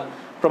ওইখানে তোমার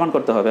প্রমাণ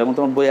করতে হবে এবং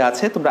তোমার বইয়ে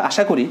আছে। তোমরা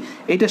আশা করি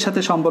এইটার সাথে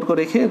সম্পর্ক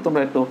রেখে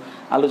তোমরা একটু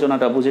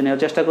আলোচনাটা বুঝে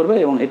নেওয়ার চেষ্টা করবে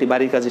এবং এটি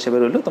বাড়ির কাজ হিসেবে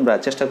রইল, তোমরা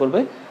চেষ্টা করবে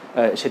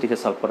সেটিকে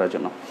সলভ করার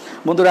জন্য।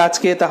 বন্ধুরা,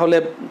 আজকে তাহলে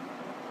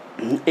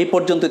এই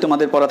পর্যন্তই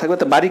তোমাদের পড়া থাকবে।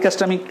 তো বাড়ির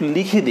কাজটা আমি একটু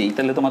লিখে দিই,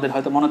 তাহলে তোমাদের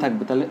হয়তো মনে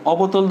থাকবে। তাহলে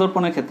অবতল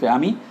দর্পণের ক্ষেত্রে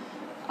আমি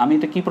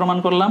এটা কি প্রমাণ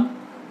করলাম?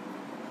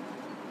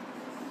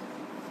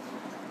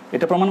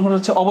 এটা প্রমাণ করা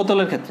হচ্ছে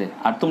অবতলের ক্ষেত্রে।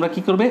 আর তোমরা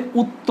কি করবে?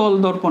 উত্তল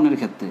দর্পণের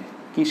ক্ষেত্রে।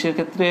 কিসের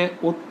ক্ষেত্রে?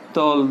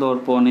 উত্তল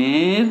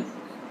দর্পণের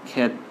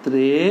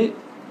ক্ষেত্রে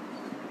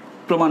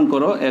প্রমাণ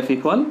করো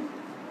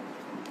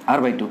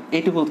F=R/2।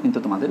 এইটুকু কিন্তু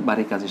তোমাদের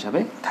বাড়ির কাজ হিসাবে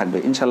থাকবে।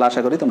 ইনশাল্লাহ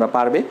আশা করি তোমরা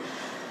পারবে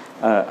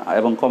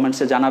এবং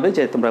কমেন্টসে জানাবে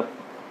যে তোমরা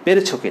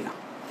পেরেছো কিনা।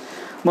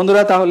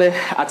 বন্ধুরা, তাহলে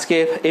আজকে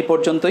এই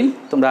পর্যন্তই।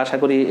 তোমরা আশা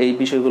করি এই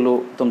বিষয়গুলো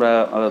তোমরা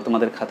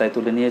তোমাদের খাতায়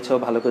তুলে নিয়েছো,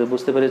 ভালো করে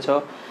বুঝতে পেরেছো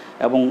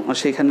এবং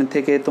সেখান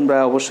থেকে তোমরা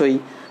অবশ্যই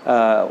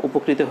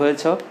উপকৃত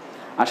হয়েছ।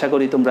 আশা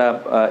করি তোমরা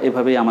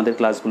এভাবেই আমাদের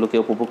ক্লাসগুলোকে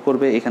উপভোগ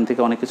করবে, এখান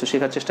থেকে অনেক কিছু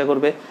শেখার চেষ্টা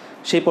করবে।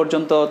 সেই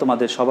পর্যন্ত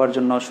তোমাদের সবার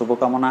জন্য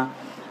শুভকামনা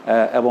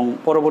এবং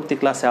পরবর্তী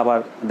ক্লাসে আবার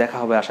দেখা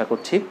হবে আশা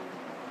করছি।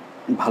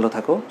 ভালো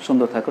থাকো,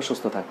 সুন্দর থাকো,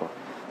 সুস্থ থাকো।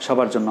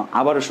 সবার জন্য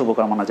আবারও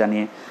শুভকামনা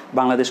জানিয়ে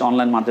বাংলাদেশ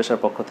অনলাইন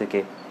মাদ্রাসার পক্ষ থেকে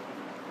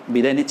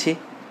বিদায় নিচ্ছি।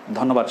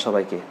 ধন্যবাদ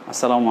সবাইকে।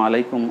 আসসালামু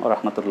আলাইকুম ওয়া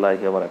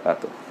রাহমাতুল্লাহি ওয়া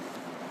বারাকাতুহু।